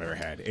cheeses I've ever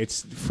had.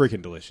 It's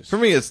freaking delicious. For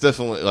me, it's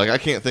definitely, like, I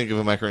can't think of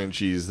a macaroni and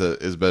cheese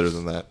that is better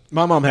than that.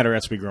 My mom had a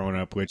recipe growing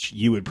up, which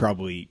you would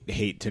probably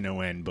hate to no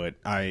end, but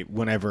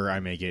whenever I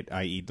make it,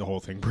 I eat the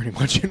whole thing pretty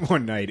much in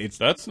one night.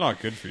 That's not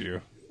good for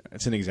you.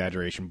 It's an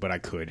exaggeration, but I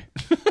could.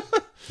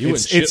 you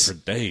wouldn't shit it's- for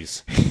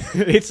days.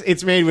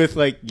 It's made with,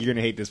 like, you're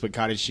gonna hate this, but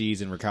cottage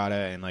cheese and ricotta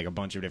and like a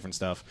bunch of different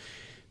stuff.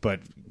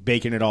 But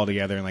baking it all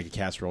together in like a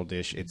casserole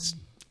dish,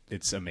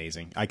 it's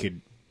amazing. I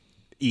could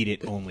eat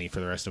it only for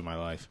the rest of my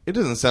life. It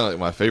doesn't sound like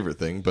my favorite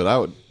thing, but I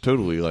would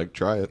totally, like,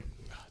 try it.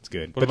 It's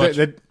good. What But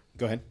about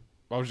go ahead.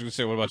 I was going to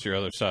say, what about your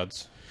other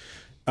sides?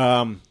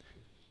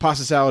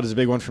 Pasta salad is a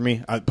big one for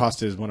me.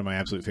 Pasta is one of my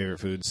absolute favorite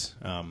foods.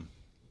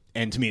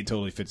 And to me, it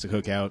totally fits the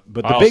cookout.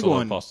 But the I big also love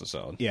one, pasta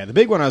salad. yeah, the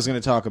big one I was going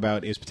to talk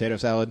about is potato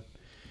salad.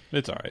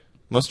 It's all right.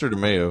 Mustard or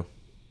mayo?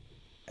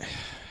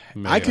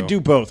 I could do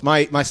both.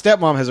 My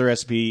stepmom has a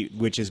recipe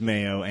which is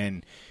mayo,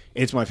 and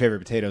it's my favorite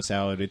potato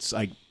salad. It's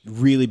like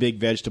really big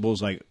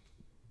vegetables, like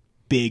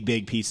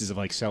big pieces of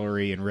like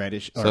celery and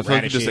radish. So I feel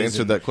like you just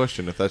answered that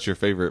question if that's your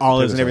favorite. olives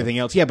potato and salad. everything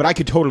else. Yeah, but I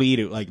could totally eat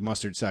it like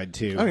mustard side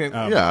too. I mean,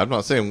 yeah, I'm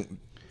not saying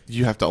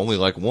you have to only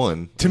like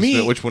one. To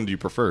me- which one do you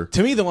prefer?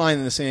 To me, the line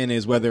in the sand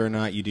is whether or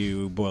not you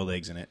do boiled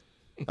eggs in it.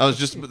 That's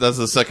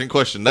the second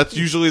question. That's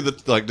usually the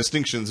like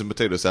distinctions in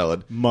potato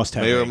salad. Must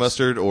have mayo or eggs.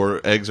 mustard or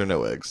eggs or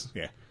no eggs.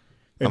 Yeah.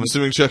 I'm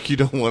assuming, Chuck, you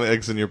don't want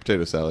eggs in your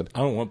potato salad. I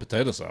don't want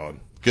potato salad.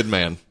 Good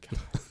man.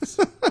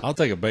 I'll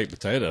take a baked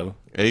potato.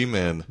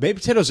 Amen. Baked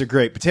potatoes are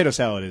great. Potato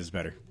salad is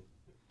better.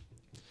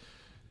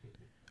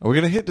 Are we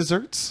gonna hit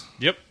desserts?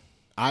 Yep.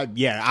 I Wait,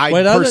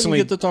 personally.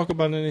 I didn't get to talk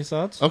about any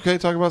sides. Okay,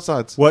 talk about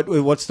sides.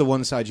 What's the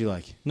one side you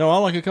like? No, I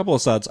like a couple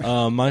of sides.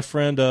 My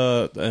friend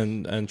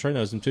and Trey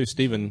knows him too.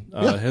 Steven,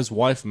 his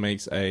wife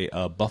makes a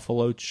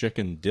buffalo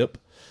chicken dip.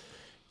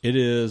 It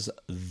is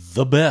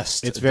the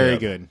best. It's very dip.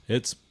 good.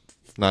 It's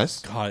Nice.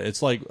 God.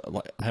 It's like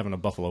having a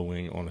buffalo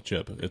wing on a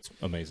chip. It's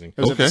amazing.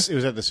 It was, Okay. it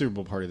was at the Super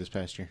Bowl party this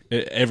past year.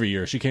 Every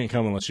year she can't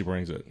come unless she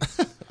brings it.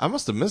 I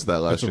must have missed that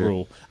last That's a year.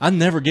 rule. I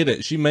never get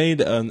it. She made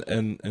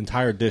an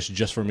entire dish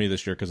just for me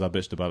this year because I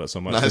bitched about it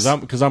so much. Nice.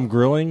 Because I'm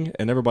grilling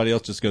and everybody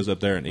else just goes up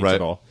there and eats Right.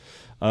 it all.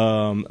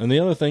 And the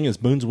other thing is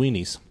Boone's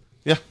weenies.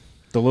 Yeah.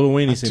 The little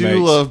weenies I he do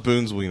makes. love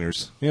Boone's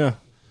Wieners. Yeah,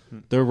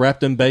 they're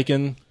wrapped in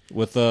bacon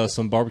with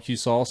some barbecue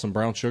sauce, some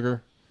brown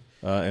sugar,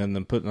 and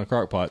then put in a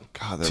crock pot.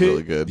 God, they're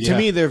really good. To Yeah.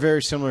 me, they're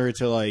very similar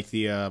to like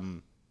the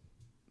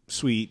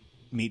sweet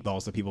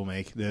meatballs that people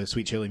make, the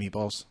sweet chili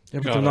meatballs. Yeah,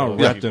 but God, they're I not love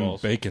wrapped in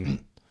meatballs.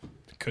 bacon.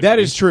 That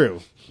is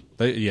true.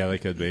 They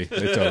could be.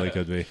 They totally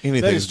could be.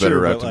 Anything's is better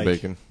true, but, wrapped in like-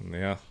 bacon.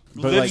 Yeah.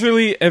 But like,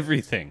 Literally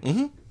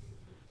everything.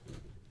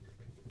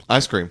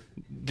 Ice cream.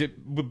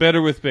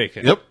 Better with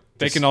bacon. Yep.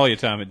 Bacon all your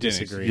time at Denny's.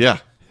 disagree. Yeah.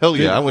 Hell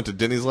yeah. I went to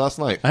Denny's last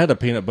night. I had a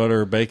peanut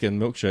butter bacon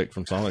milkshake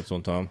from Sonic's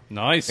one time.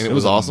 Nice. And it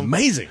was awesome.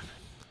 Amazing.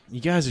 You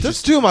guys are That's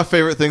just two of my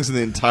favorite things in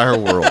the entire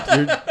world.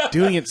 you're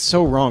doing it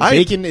so wrong. I-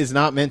 Bacon is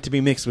not meant to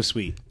be mixed with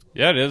sweet.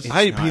 Yeah, it is.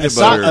 I eat peanut It's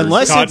not- butter.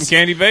 unless Cotton it's-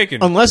 candy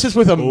bacon. Unless it's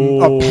with a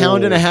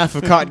pound and a half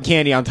of cotton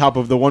candy on top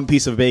of the one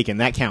piece of bacon,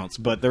 that counts.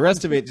 But the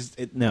rest of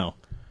it, no.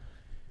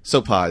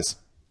 So pies.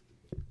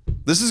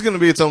 This is going to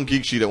be its own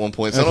geek sheet at one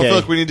point, so I don't Okay. feel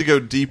like we need to go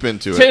deep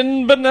into it.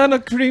 10 banana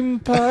cream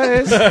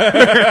pies.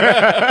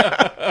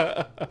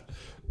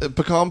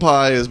 Pecan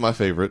pie is my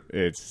favorite,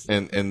 It's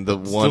and the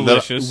one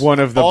delicious. that one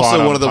of the also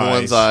bottom one of the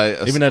pies. ones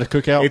I Even at a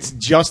cookout, It's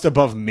just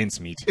above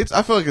mincemeat. It's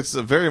I feel like it's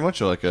very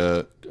much like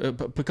a.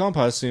 pecan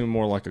pies seem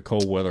more like a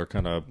cold weather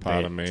kind of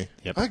pie to me.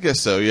 I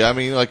guess so. Yeah, I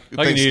mean, like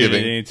I can eat it at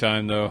Thanksgiving. any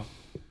time, though.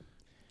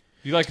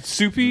 You like it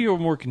soupy or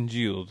more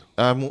congealed?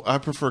 I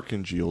prefer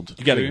congealed.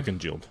 You got to Do get you?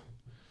 congealed.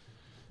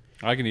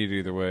 I can eat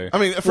either way. I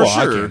mean, for Well,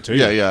 I sure. can too.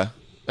 Yeah.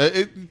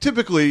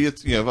 Typically,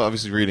 it's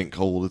obviously you're eating it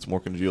cold. It's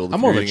more congealed. I'm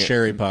If more of you're a eating it-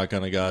 cherry pie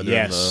kind of guy. during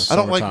Yes. the I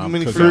don't like summertime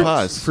many cookout. fruit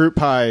pies. Fruit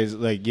pies,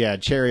 like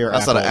cherry or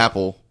Outside apple. of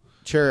apple.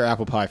 cherry or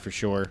apple pie for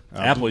sure.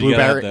 Apple, you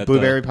gotta have blueberry, that,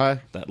 blueberry pie.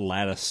 That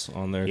lattice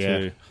on there Yeah.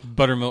 too.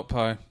 Buttermilk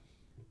pie.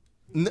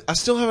 I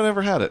still haven't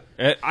ever had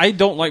it. I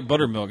don't like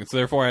buttermilk, and so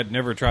therefore I had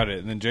never tried it.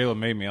 And then Jayla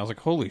made me. I was like,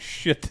 "Holy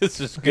shit,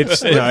 this is good."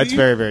 It's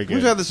very, very good.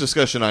 We've had this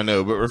discussion, I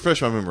know, but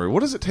refresh my memory.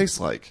 What does it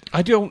taste like?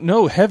 I don't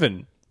know.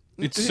 Heaven.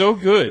 It's so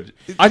good.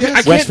 I Yes.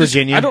 can't West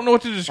Virginia? I don't know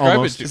what to describe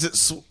Almost. it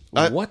Is to.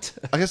 it What?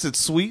 I guess it's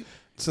sweet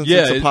since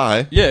Yeah, it's a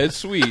pie. Yeah, it's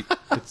sweet.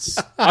 It's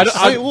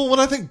Well, when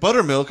I think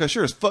buttermilk, I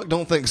sure as fuck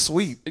don't think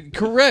sweet.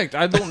 Correct.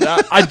 I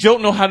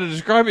don't know how to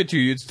describe it to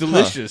you. It's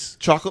delicious.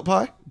 Chocolate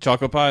pie,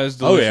 Chocolate pie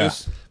is Oh, yeah.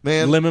 delicious.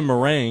 man. Lemon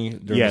meringue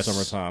during Yes. the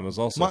summertime is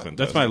also fantastic.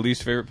 That's my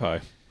least favorite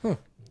pie.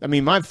 I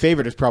mean, my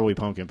favorite is probably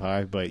pumpkin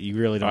pie, but you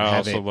really don't I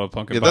have also it. love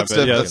pumpkin Yeah, pie. that's But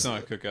yeah, def- that's not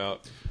a cookout.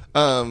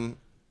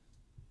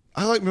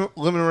 I like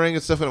lemon meringue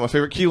and stuff. And my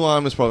favorite key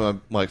lime is probably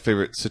my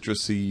favorite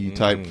citrusy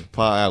type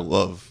pie. I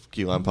love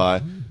key lime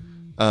pie.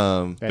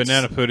 That's-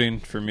 Banana pudding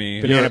for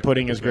me. Banana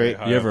pudding is Very great.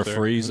 high You up ever there.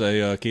 freeze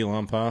a key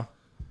lime pie?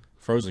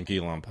 Frozen key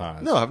lime pie.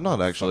 No, I've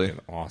not actually.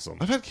 Fucking awesome.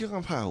 I've had key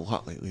lime pie a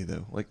lot lately,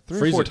 though. Like 3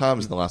 Freeze or 4 it.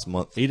 times in the last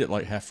month. Eat it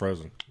like half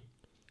frozen.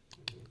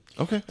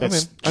 Okay,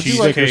 That's I do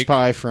cheesecake like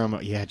pie from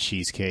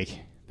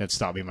cheesecake. That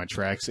stopped me in my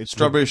tracks. It's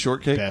strawberry the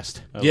shortcake.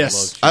 best.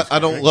 Yes. I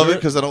don't love it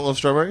because I don't love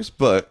strawberries,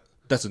 but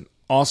That's an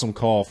awesome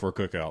call for a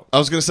cookout. I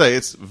was gonna say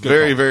it's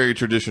very, call. very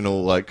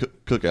traditional. Like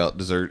cookout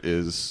dessert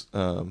is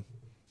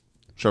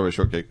strawberry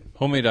shortcake.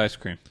 Homemade ice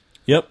cream.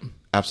 Yep.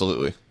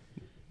 Absolutely.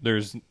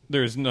 There's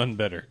none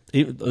better.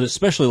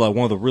 Especially like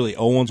one of the really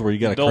old ones where you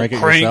got to Don't crank it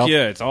yourself.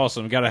 yeah, it's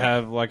awesome. Got to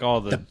have like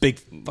all the. The big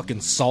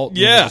fucking salt.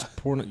 Yeah. just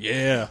pouring it.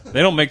 Yeah.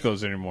 They don't make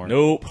those anymore.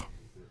 Nope.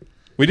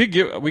 We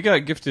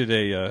got gifted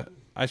a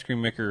ice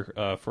cream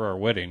maker for our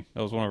wedding.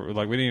 That was one of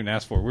we didn't even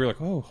ask for it. We were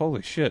like, oh,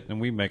 holy shit! And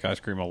we make ice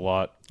cream a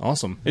lot.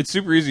 Awesome. It's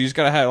super easy. You just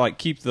gotta have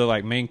keep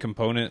the main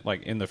component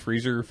in the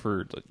freezer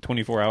for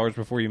 24 hours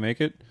before you make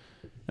it,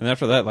 and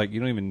after that you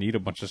don't even need a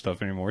bunch of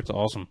stuff anymore. It's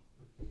awesome.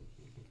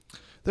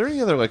 There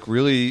any other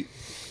really?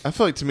 I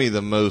feel like to me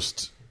the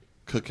most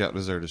cookout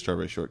dessert is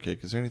strawberry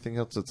shortcake. Is there anything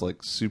else that's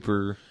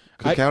super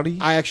cookouty?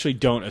 I actually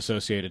don't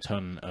associate a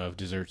ton of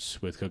desserts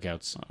with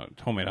cookouts.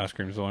 Homemade ice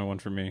cream is the only one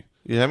for me.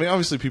 Yeah, I mean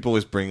obviously people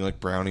always bring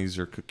brownies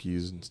or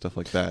cookies and stuff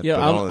like that. Yeah,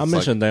 but all I that's,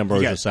 mentioned the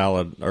ambrosia Yeah.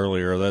 salad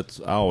earlier.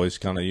 I always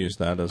kind of use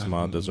that as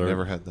my dessert.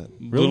 Never had that.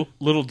 Really?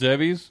 Little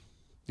Debbie's.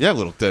 Yeah,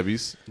 Little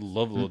Debbie's.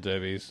 Love Little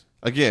Debbie's.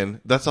 Again,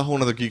 that's a whole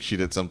other geek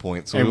sheet at some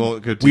point, so And we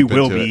won't go deep we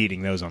will into be it.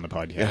 eating those on the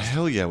podcast. Yeah,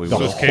 hell yeah, we the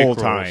will. cake whole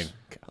rolls. time.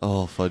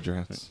 Oh, fudge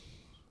rats.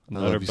 I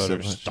Butter love you so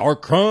butters. much.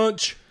 Dark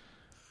crunch.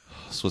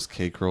 Swiss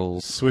cake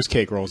rolls. Swiss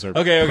cake rolls are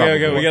Okay.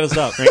 probably- We got to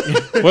stop.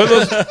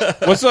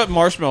 What's that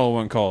marshmallow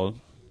one called?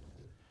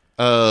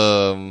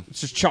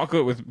 It's just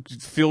chocolate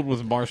filled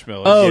with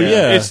marshmallows. Oh,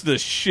 yeah. It's the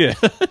shit.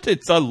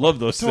 I love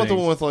those Talking about the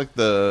things. one with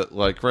the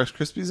Rice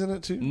Krispies in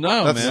it too?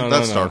 No, that's, man.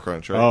 That's No. Star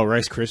Crunch, right? Oh,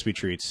 Rice Krispie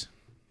treats.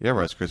 Yeah,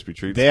 Rice Krispie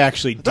treats. They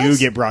actually do That's-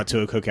 get brought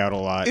to a cookout a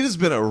lot. It has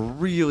been a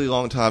really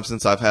long time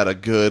since I've had a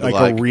good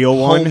Like a real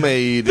one?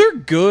 homemade. They're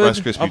good. Rice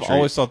Krispie I've treat.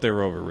 always thought they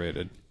were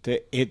overrated.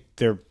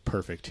 They're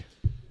perfect.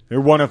 They're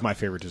one of my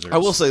favorite desserts. I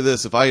will say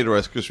this: if I eat a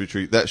Rice Krispie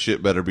treat, that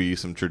shit better be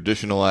some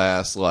traditional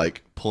ass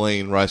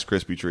plain Rice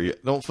Krispie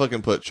treat. Don't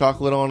fucking put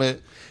chocolate on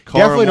it.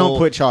 Definitely caramel, don't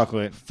put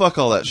chocolate. Fuck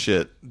all that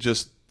shit.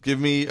 Just give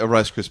me a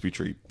Rice Krispie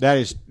treat.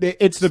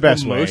 It's the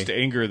best way. Most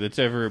anger that's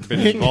ever been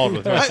involved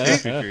with Rice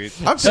Krispie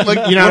treats. I'm just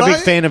like You're not a when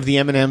big fan of the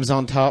M&Ms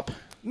on top?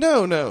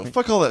 No,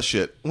 fuck all that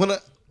shit. When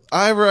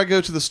I go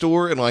to the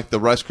store and the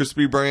Rice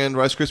Krispie brand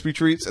Rice Krispie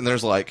treats, and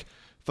there's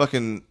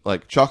fucking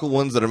chocolate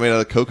ones that are made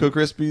out of Cocoa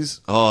Krispies.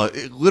 Oh,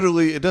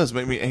 it does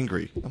make me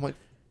angry. I'm like,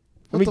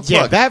 what the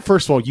fuck? that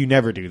first of all, you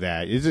never do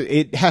that.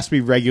 It has to be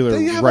regular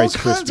They have Rice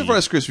all kinds Krispie. of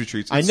Rice Krispie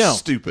treats. I It's know.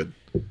 stupid.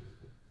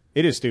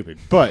 It is stupid,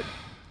 but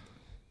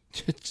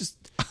Just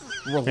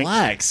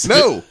relax.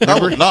 No, I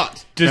will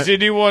not. Does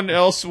anyone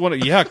else want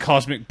to? Yeah,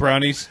 cosmic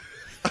brownies.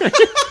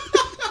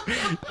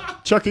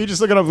 Chuck, are you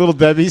just looking up Little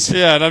Debbie's?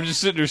 Yeah, and I'm just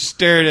sitting there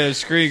staring at a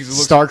screen 'cause it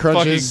looks Star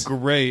Crunches? fucking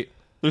great.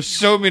 There's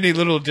so many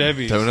Little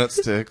Debbie's. Donut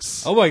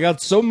sticks, Oh my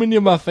god! So many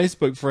of my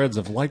Facebook friends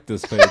have liked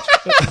this page.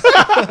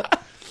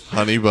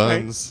 honey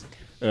buns,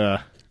 No,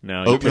 you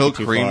oat took milk it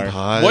too cream far.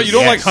 pies. What, you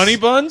don't Yes. like honey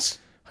buns?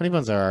 Honey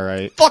buns are all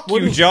right. Fuck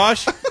you,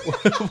 Josh.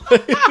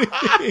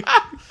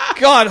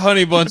 God,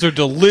 honey buns are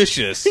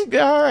delicious.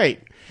 They're all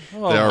right. They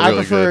are I really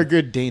prefer a good.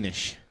 good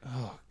Danish.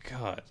 Oh,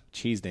 God.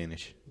 Cheese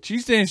Danish.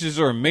 Cheese Danishes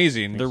are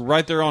amazing. They're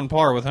right there on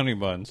par with honey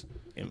buns.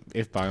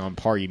 If by on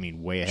par you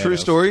mean way ahead True of.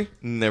 story.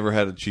 Never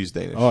had a cheese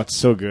Danish. Oh, it's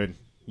so good.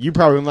 You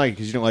probably wouldn't like it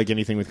because you don't like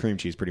anything with cream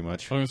cheese, pretty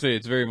much. I'm going to say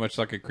it's very much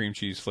like a cream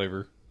cheese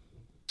flavor.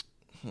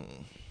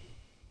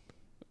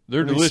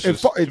 They're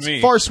delicious. It's to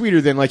me. far sweeter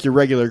than your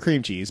regular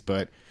cream cheese,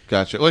 but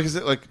Gotcha. Is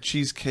it like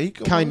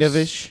cheesecake? Kind of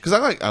ish. Because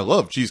I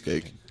love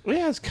cheesecake. It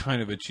has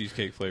kind of a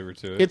cheesecake flavor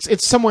to it.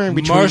 it's somewhere in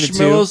between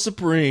Marshmallow the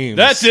Supreme.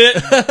 That's it.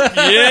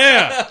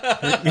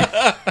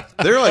 Yeah.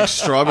 They're like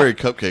strawberry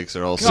cupcakes.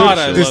 Are all God,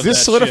 I two. shit. Does love this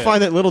that solidify shit.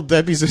 that Little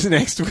Debbie's is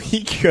next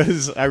week?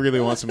 Because I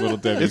really want some Little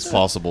Debbie's. It's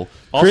possible.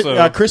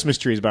 Also, Christmas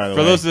trees, by the for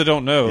way. those that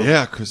don't know,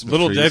 Yeah, Christmas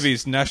Little trees.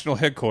 Debbie's national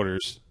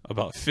headquarters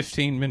about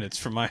 15 minutes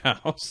from my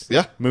house.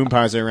 Yeah. Moon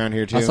pies are around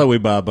here too. I thought we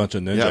buy a bunch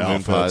of ninja Yeah, moon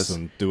outfits pies.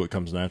 and do what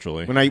comes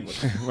naturally. when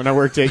I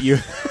worked at you.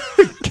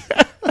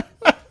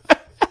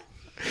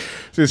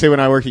 So to say when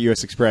I worked at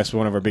U.S. Express,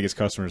 one of our biggest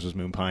customers was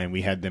Moon Pie, and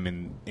we had them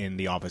in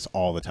the office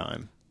all the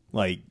time,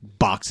 like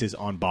boxes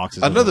on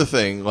boxes. of Another them.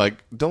 thing,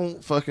 like,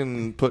 don't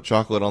fucking put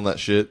chocolate on that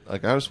shit.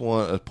 Like, I just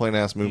want a plain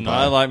ass moon No,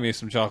 pie. I like me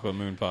some chocolate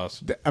moon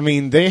pies. I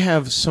mean, they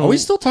have so. Are we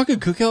still talking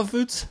cookout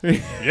foods?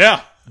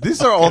 Yeah.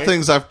 These are all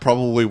things I've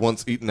probably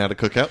once eaten at a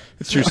cookout.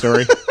 It's a true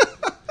story.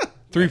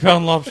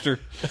 3-pound lobster.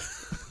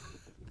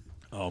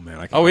 Oh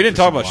man! Oh, we didn't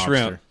talk about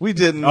shrimp. We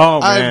didn't. Oh,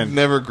 I've man.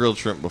 never grilled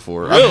shrimp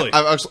before. Really?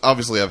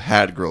 Obviously I've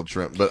had grilled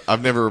shrimp, but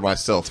I've never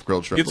myself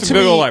grilled shrimp. Get before. some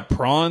big old like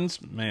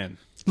prawns, man.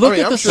 Look I mean,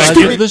 at I'm the sure size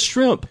stupid- of the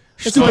shrimp.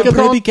 It's stupid like a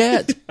prawn. baby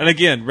cat. And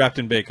again, wrapped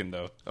in bacon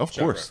though. Of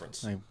Chuck course.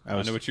 reference. I I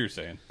was know what you were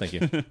saying. Thank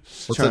you.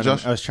 What's that,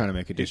 Josh? I was trying to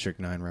make a District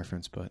 9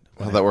 reference, but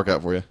How'd that work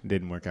out for you? it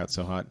didn't work out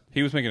so hot.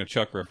 He was making a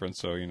Chuck reference,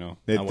 so you know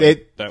that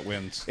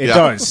wins. It Yeah.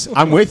 does.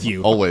 I'm with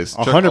you. Always.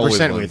 Chuck 100% always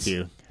with wins.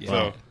 you.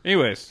 So,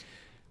 anyways,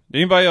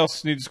 anybody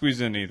else need to squeeze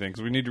in anything?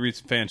 Because we need to read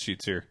some fan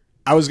sheets here.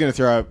 I was going to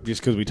throw out,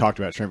 just because we talked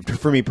about shrimp,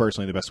 for me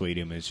personally, the best way to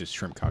do them is just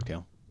shrimp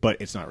cocktail. But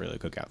it's not really a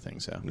cookout thing,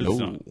 so. It's No.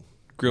 not.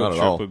 Grilled Not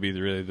at all. shrimp would be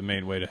really the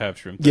main way to have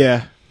shrimp.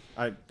 Yeah.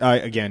 I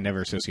again,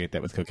 never associate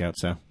that with cookout,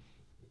 so.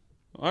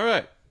 All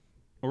right.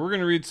 Well, we're going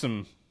to read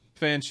some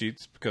fan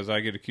sheets because I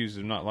get accused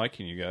of not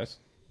liking you guys.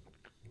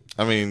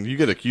 I mean, you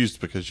get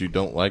accused because you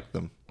don't like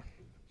them.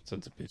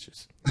 Sons of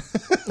bitches.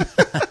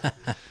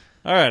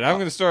 All right. I'm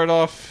going to start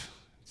off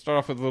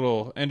with a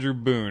little Andrew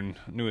Boone,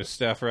 newest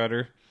staff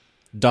writer.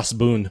 Das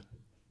Boon.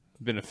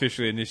 Been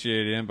officially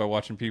initiated in by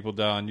watching people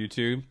die on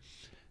YouTube.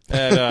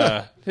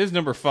 At his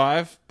number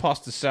 5,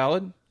 pasta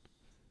salad.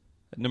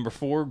 At number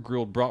 4,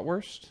 grilled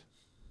bratwurst.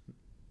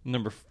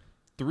 Number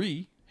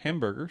 3,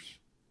 hamburgers.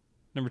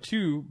 Number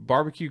 2,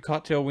 barbecue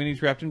cocktail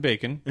weenies wrapped in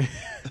bacon.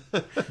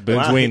 Boon's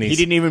Wow, weenies. he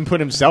didn't even put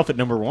himself at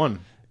number 1.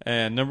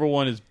 And number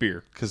 1 is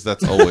beer. Because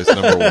that's always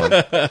number one.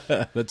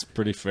 That's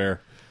pretty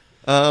fair.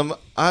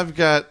 I've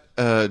got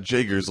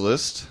Jager's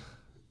list.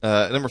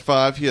 Number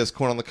 5, he has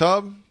corn on the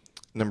cob.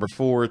 Number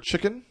 4,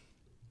 chicken.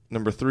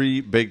 Number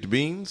 3, baked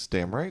beans.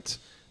 Damn right.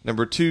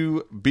 Number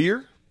 2,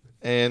 beer.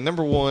 And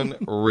number 1,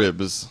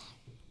 ribs.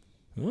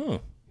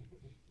 Oh,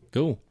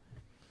 cool.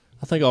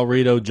 I think I'll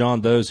read old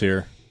John Doe's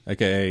here,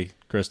 a.k.a.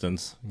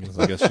 Kristen's, because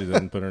I guess she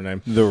didn't put her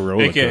name. The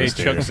roller AKA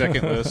coaster. Chuck's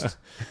second list.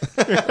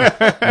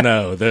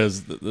 No,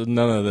 there's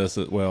none of this.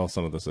 Well,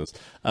 some of this is.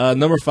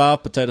 Number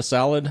 5, potato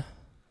salad.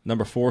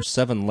 Number 4,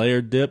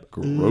 7-layer dip.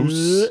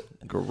 Gross.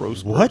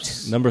 Gross.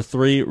 What? Number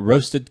 3,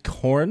 roasted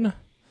corn.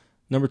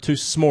 Number 2,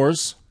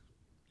 s'mores.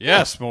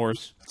 Yeah,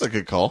 s'mores. That's a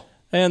good call.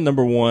 And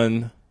number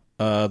 1,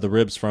 the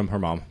ribs from her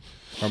mom.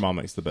 Her mom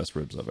makes the best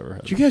ribs I've ever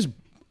had. Did you guys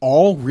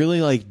all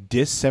really like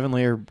diss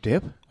 7-layer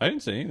dip? I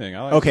didn't say anything.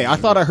 I like Okay, I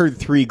thought I heard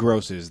 3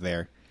 grosses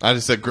there. I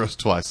just said gross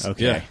twice.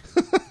 Okay.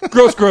 Yeah.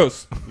 gross.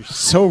 You're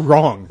so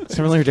wrong.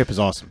 7-layer dip is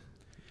awesome.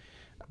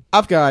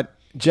 I've got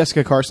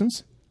Jessica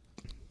Carson's.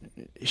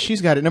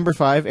 She's got it. Number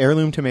 5,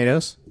 heirloom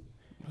tomatoes.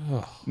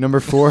 Number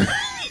 4,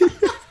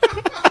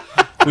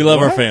 We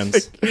love our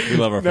fans. We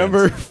love our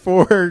number fans.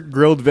 4,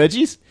 grilled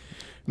veggies.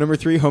 Number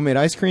 3, homemade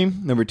ice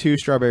cream. Number 2,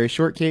 strawberry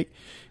shortcake.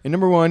 And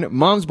number 1,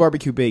 mom's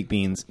barbecue baked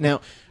beans. Now,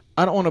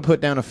 I don't want to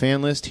put down a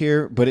fan list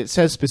here, but it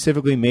says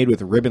specifically made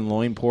with rib and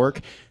loin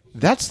pork.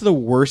 That's the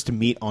worst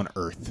meat on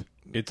earth.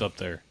 It's up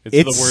there. It's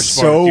the worst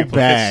so barbecue place.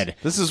 bad.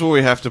 This is where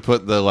we have to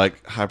put the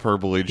like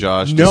hyperbole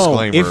Josh No,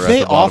 disclaimer if at they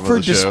the bottom offered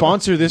of the to show.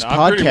 sponsor this No,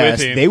 I'm pretty with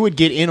podcast, you. they would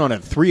get in on a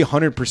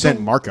 300%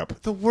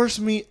 markup. The worst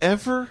meat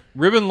ever?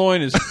 Ribbon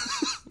loin is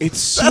It's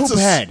so That's a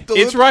bad.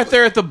 it's right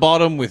there at the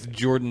bottom with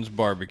Jordan's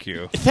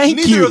barbecue. Thank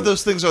Neither you. of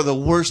those things are the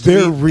worst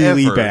They're meat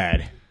really ever.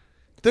 bad.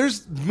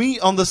 There's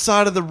meat on the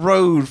side of the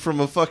road from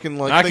a fucking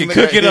like I thing can that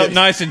cook got it up hit.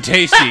 nice and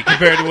tasty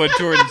compared to what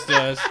Jordan's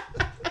does.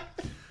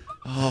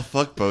 Oh,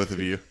 fuck both of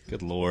you.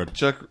 Good Lord.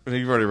 Chuck,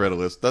 you've already read a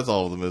list. That's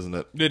all of them, isn't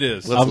it? It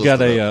is. Let's I've got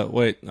list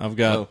it a, I've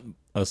got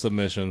a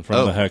submission from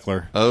Oh. the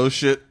heckler. Oh,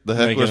 shit. The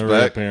Making heckler's a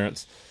back.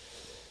 reappearance.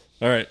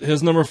 All right.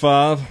 His number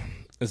 5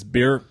 is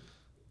beer.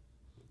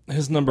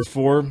 His number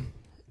 4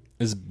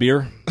 is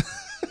beer.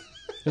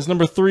 His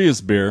number 3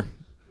 is beer.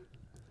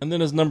 And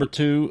then his number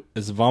 2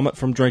 is vomit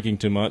from drinking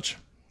too much.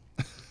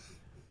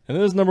 And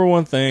then his number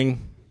 1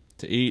 thing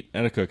to eat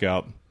at a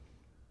cookout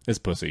is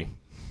pussy.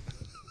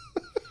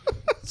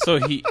 So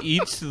he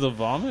eats the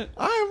vomit?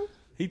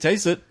 He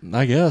tastes it,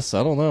 I guess.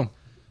 I don't know.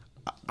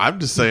 I'm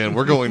just saying,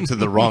 we're going to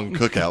the wrong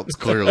cookouts,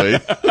 clearly.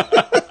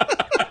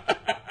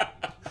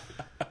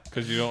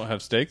 Because you don't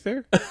have steak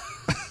there?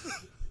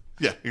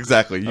 Yeah,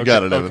 exactly. You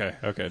got it, Evan.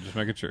 Okay, just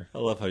making sure. I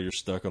love how you're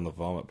stuck on the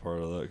vomit part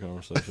of that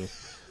conversation.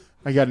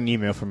 I got an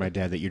email from my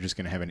dad that you're just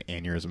going to have an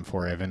aneurysm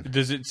for, Evan.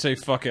 Does it say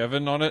fuck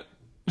Evan on it?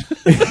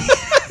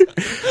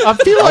 I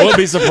feel I like wouldn't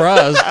be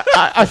surprised.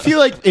 I feel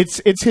like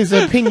it's his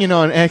opinion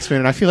on X-Men,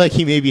 and I feel like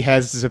he maybe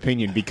has his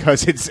opinion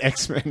because it's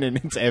X-Men and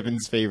it's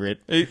Evan's favorite.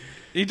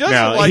 He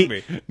doesn't like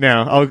me.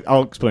 No,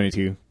 I'll explain it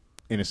to you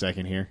in a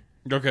second here.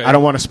 Okay. I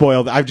don't want to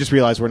spoil. I've just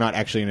realized we're not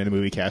actually in a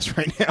movie cast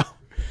right now.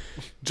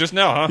 Just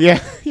now, huh?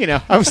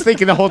 Yeah, I was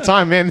thinking the whole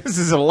time, man, this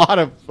is a lot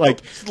of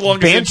It's the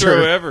longest banter.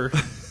 intro ever.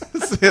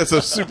 Yeah, it's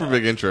a super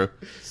big intro.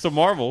 So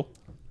Marvel.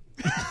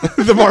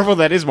 The Marvel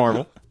that is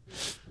Marvel.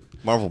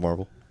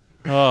 Marvel.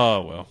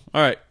 Oh, well.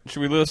 All right. Should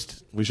we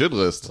list? We should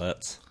list.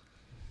 Let's.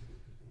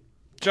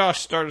 Josh,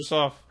 start us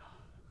off.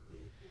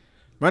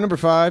 My number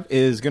 5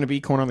 is going to be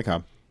corn on the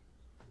cob.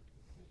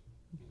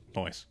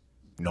 Nice.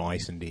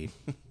 Nice indeed.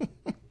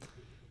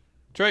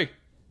 Trey.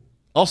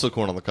 Also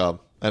corn on the cob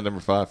at number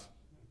 5.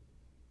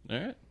 All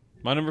right.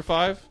 My number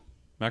 5,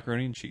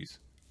 macaroni and cheese.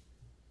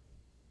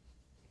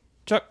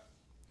 Chuck.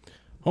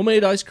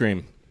 Homemade ice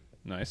cream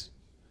Nice.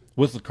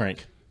 with the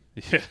crank.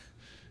 Yeah.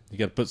 You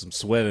got to put some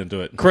sweat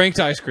into it. Cranked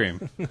ice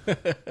cream.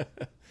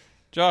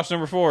 Josh,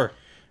 number 4.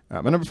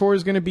 My number 4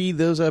 is going to be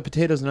those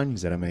potatoes and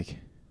onions that I make.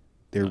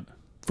 They're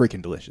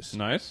freaking delicious.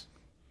 Nice.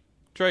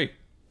 Trey.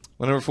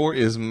 My number 4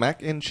 is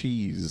mac and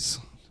cheese.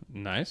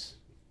 Nice.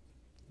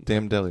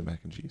 Damn deli mac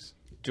and cheese.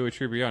 Joey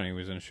Tribbiani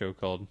was in a show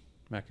called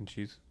Mac and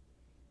Cheese.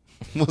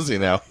 Was he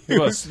now? He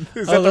was.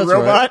 Is that the that's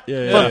robot? right.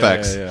 Yeah, Fun yeah,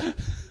 facts. yeah.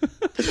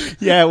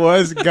 Yeah, it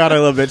was. God, I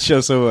love that show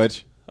so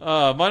much.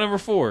 My number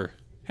 4,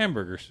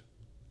 hamburgers.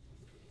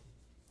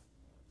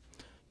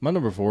 My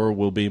number 4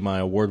 will be my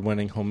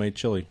award-winning homemade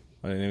chili.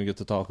 I didn't even get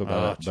to talk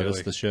about it, but it's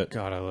chili. the shit.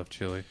 God, I love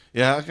chili.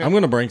 Yeah. Okay. I'm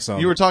going to bring some.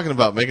 You were talking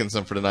about making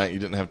some for tonight. You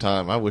didn't have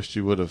time. I wished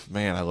you would have.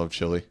 Man, I love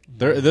chili.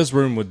 This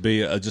room would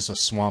be just a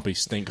swampy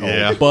stink hole,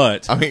 Yeah.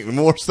 but I mean,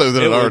 more so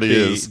than it, would already be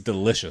is.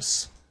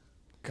 delicious.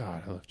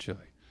 God, I love chili.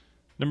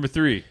 Number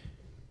 3,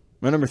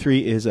 My number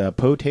 3 is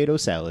potato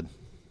salad.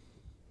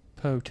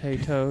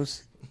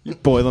 potatoes. You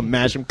boil them,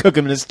 mash them, cook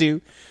them in a stew.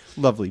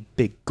 Lovely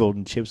big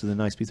golden chips with a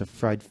nice piece of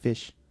fried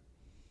fish.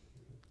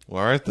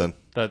 Well, all right then.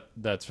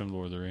 That's from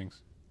Lord of the Rings.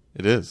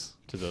 It is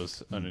To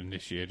those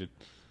uninitiated.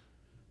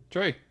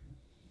 Trey.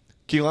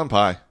 key lime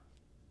pie.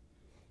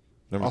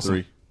 Number Awesome.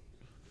 3.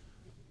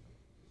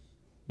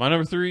 My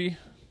number 3,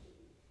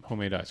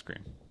 homemade ice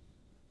cream.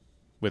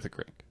 With a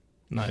crank.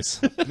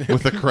 Nice.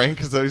 With a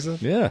crank, is that what you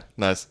said? Yeah.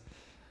 Nice.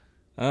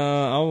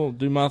 I'll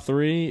do my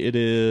 3. It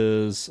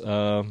is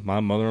my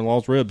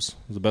mother-in-law's ribs.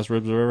 It's the best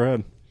ribs I've ever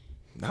had.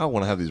 Now I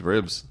want to have these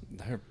ribs.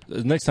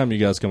 Next time you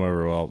guys come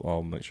over,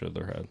 I'll make sure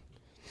they're had.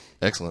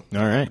 Excellent.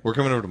 All right. We're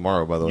coming over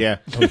tomorrow, by the way. Yeah.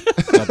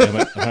 God damn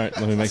it. All right,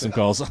 let me make some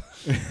calls.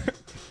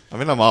 I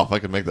mean, I'm off. I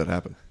can make that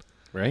happen.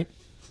 Right?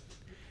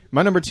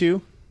 My number 2,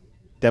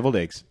 deviled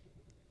eggs.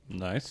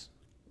 Nice.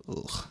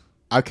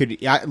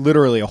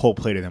 Literally a whole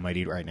plate of them I'd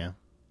eat right now.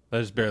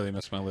 That just barely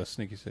missed my list.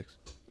 Sneaky 6.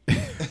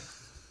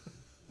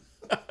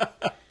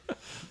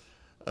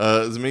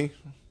 Is it me?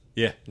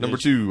 Yeah. Number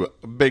 2,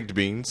 baked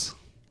beans.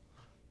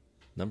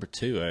 Number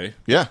 2, eh?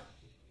 Yeah.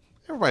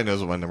 Everybody knows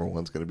what my number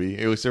 1's going to be.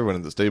 At least everyone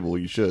at this table,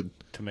 you should.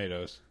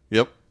 Tomatoes.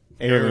 Yep.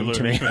 Heirloom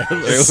tomatoes.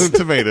 Heirloom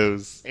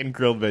tomatoes. And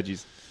grilled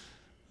veggies.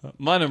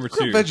 My number 2.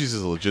 Grilled veggies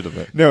is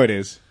legitimate. No, it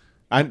is.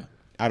 I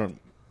don't.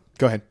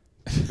 Go ahead.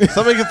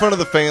 Stop making fun of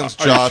the fans,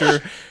 Are you Josh.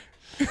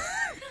 sure?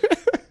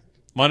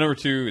 My number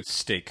 2, it's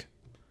steak.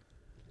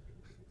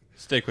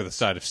 Steak with a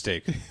side of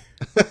steak.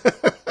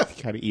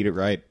 Gotta eat it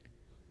right.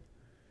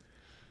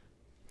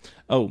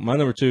 Oh, my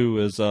number 2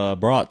 is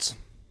brats.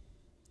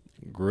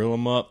 Grill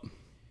them up.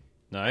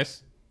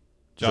 Nice.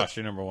 Josh,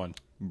 you're number 1.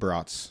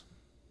 Brats.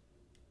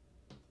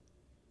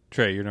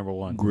 Trey, you're number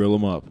 1. Grill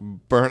them up.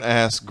 Burnt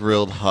ass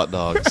grilled hot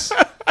dogs.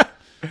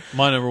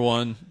 My number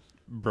 1,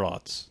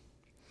 brats.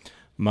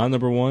 My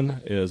number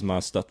 1 is my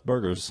stuffed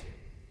burgers.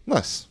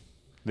 Nice.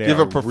 They Do you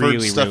have are a preferred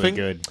really, stuffing?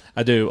 Really good.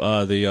 I do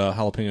the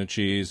jalapeno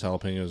cheese,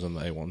 jalapenos, and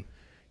the A1.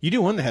 You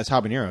do one that has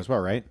habanero as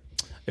well, right?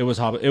 It was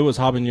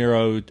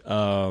habanero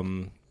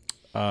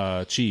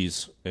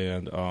cheese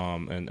and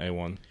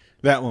A1.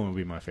 That one would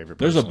be my favorite.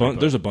 There's a personally, bunch.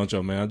 but- There's a bunch of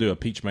them, man. I do a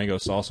peach mango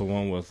salsa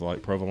one with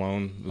like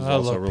provolone. It's I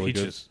also love really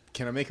peaches.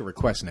 Can I make a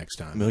request next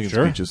time? Millions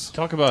Sure. of peaches.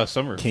 Talk about a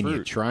summer Can fruit.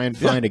 you try and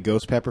find a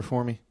ghost pepper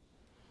for me?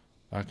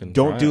 good. I can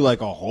Don't try do it. like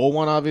a whole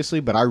one,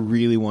 obviously, but I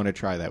really want to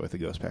try that with a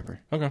ghost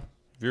pepper. Okay. Have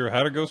you ever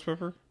had a ghost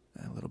pepper?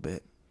 A little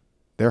bit.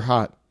 They're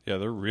hot. Yeah,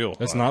 they're real.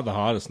 It's hot. not the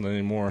hottest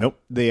anymore. Nope.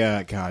 They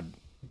God,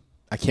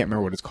 I can't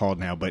remember what it's called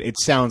now, but it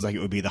sounds like it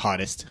would be the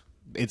hottest.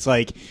 It's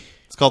like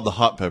It's called the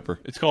hot pepper.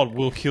 It's called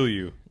 "Will Kill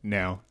You."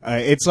 no,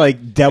 it's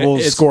like devil's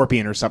It's-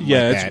 scorpion or something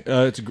Yeah, like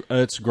that.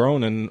 it's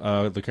grown in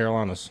the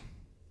Carolinas.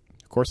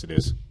 Of course it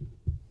is.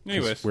 'Cause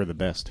Anyways, we're the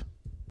best.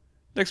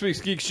 next week's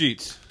Geek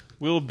Sheets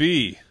will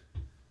be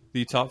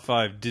the top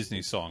 5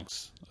 Disney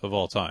songs of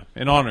all time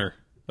in honor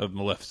of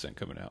Maleficent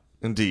coming out.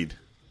 Indeed.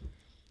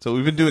 So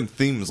we've been doing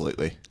themes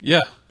lately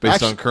Yeah. based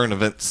Actually- on current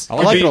events. I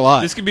like it a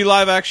lot. This could be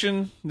live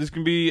action. This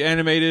can be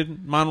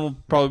animated. Mine will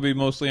probably be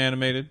mostly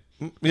animated.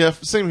 Yeah,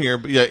 same here.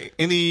 But yeah,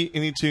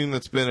 any tune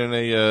that's been in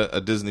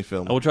a Disney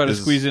film. I will try to is-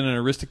 squeeze in an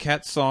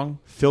Aristocats song.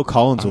 Phil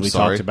Collins will I'm be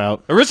sorry. talked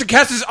about.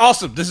 Aristocats is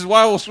awesome. This is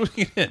why I will swing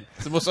it in.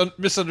 It's the most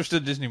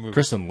misunderstood Disney movie.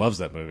 Kristen loves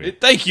that movie.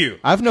 Thank you.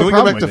 I have no Can we go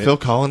problem back to with Phil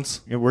it. Collins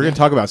Yeah, we're going to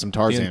talk about some the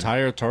Tarzan.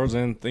 entire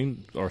Tarzan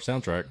theme or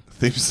soundtrack.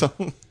 theme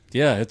song?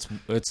 Yeah, it's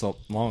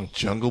long.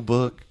 Jungle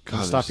Book.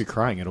 God, Stop you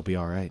crying. It'll be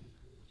all right.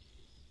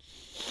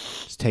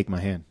 take my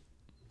hand.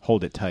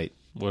 Hold it tight.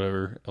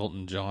 Whatever.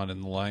 Elton John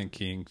and The Lion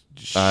King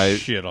I-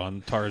 shit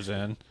on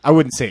Tarzan. I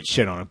wouldn't say it's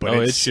shit on it, but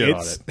Oh, it's it's shit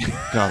on it.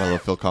 God, I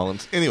love Phil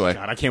Collins. Anyway,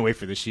 God, I can't wait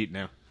for this sheet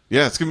now.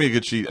 yeah, it's gonna be a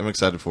good sheet. I'm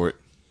excited for it.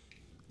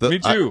 Me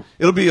too.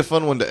 It'll be a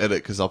fun one to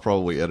edit because I'll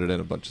probably edit in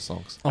a bunch of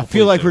songs. I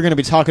feel like do. we're going to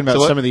be talking about So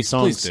what? some of these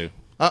songs. Please do.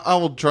 I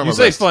will try my You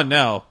say best. fun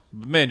now,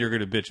 but man, you're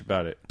going to bitch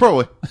about it.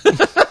 Probably.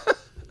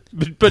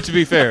 But to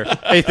be fair,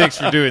 hey, thanks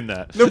for doing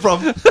that. No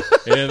problem.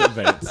 In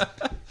advance.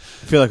 I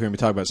feel like we're going to be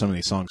talking about some of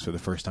these songs for the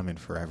first time in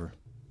forever.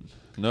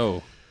 No.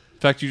 In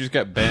fact, you just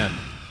got banned.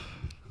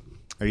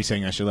 Are you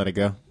saying I should let it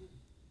go?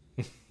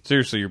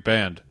 Seriously, you're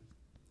banned.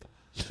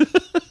 It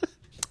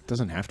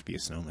doesn't have to be a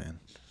snowman.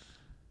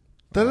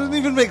 That doesn't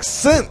even make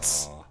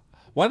sense.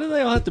 Why do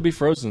they all have to be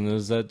frozen?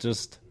 Is that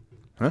just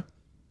Huh?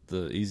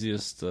 the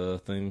easiest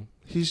thing?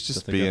 He's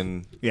just think of-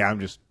 being Yeah, I'm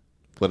just...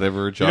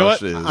 whatever know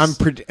Josh what? is. I'm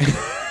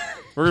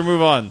We're going to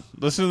move on.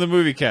 Listen to the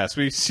movie cast.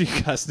 We see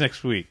you guys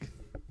next week.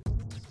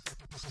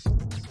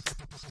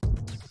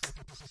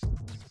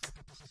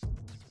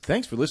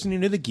 Thanks for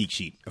listening to The Geek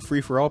Sheet, a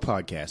free-for-all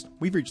podcast.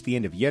 We've reached the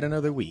end of yet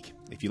another week.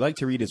 If you like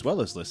to read as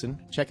well as listen,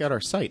 check out our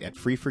site at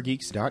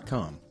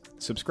freeforgeeks.com.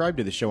 Subscribe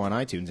to the show on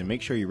iTunes and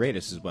make sure you rate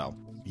us as well.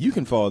 You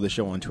can follow the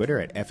show on Twitter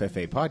at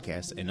FFA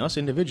Podcast and us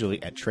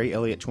individually at Trey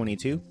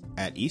Elliott22,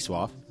 at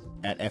eSwaf,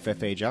 at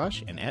FFA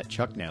Josh, and at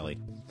Chuck Nally.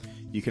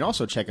 You can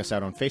also check us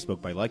out on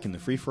Facebook by liking the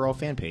Free For All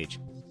fan page.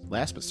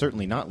 Last but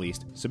certainly not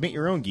least, submit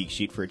your own Geek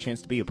Sheet for a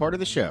chance to be a part of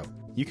the show.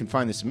 You can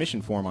find the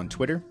submission form on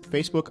Twitter,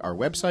 Facebook, our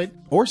website,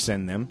 or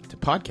send them to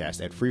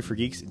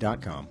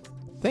podcast@freeforgeeks.com.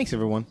 Thanks,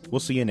 everyone. We'll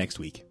see you next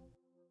week.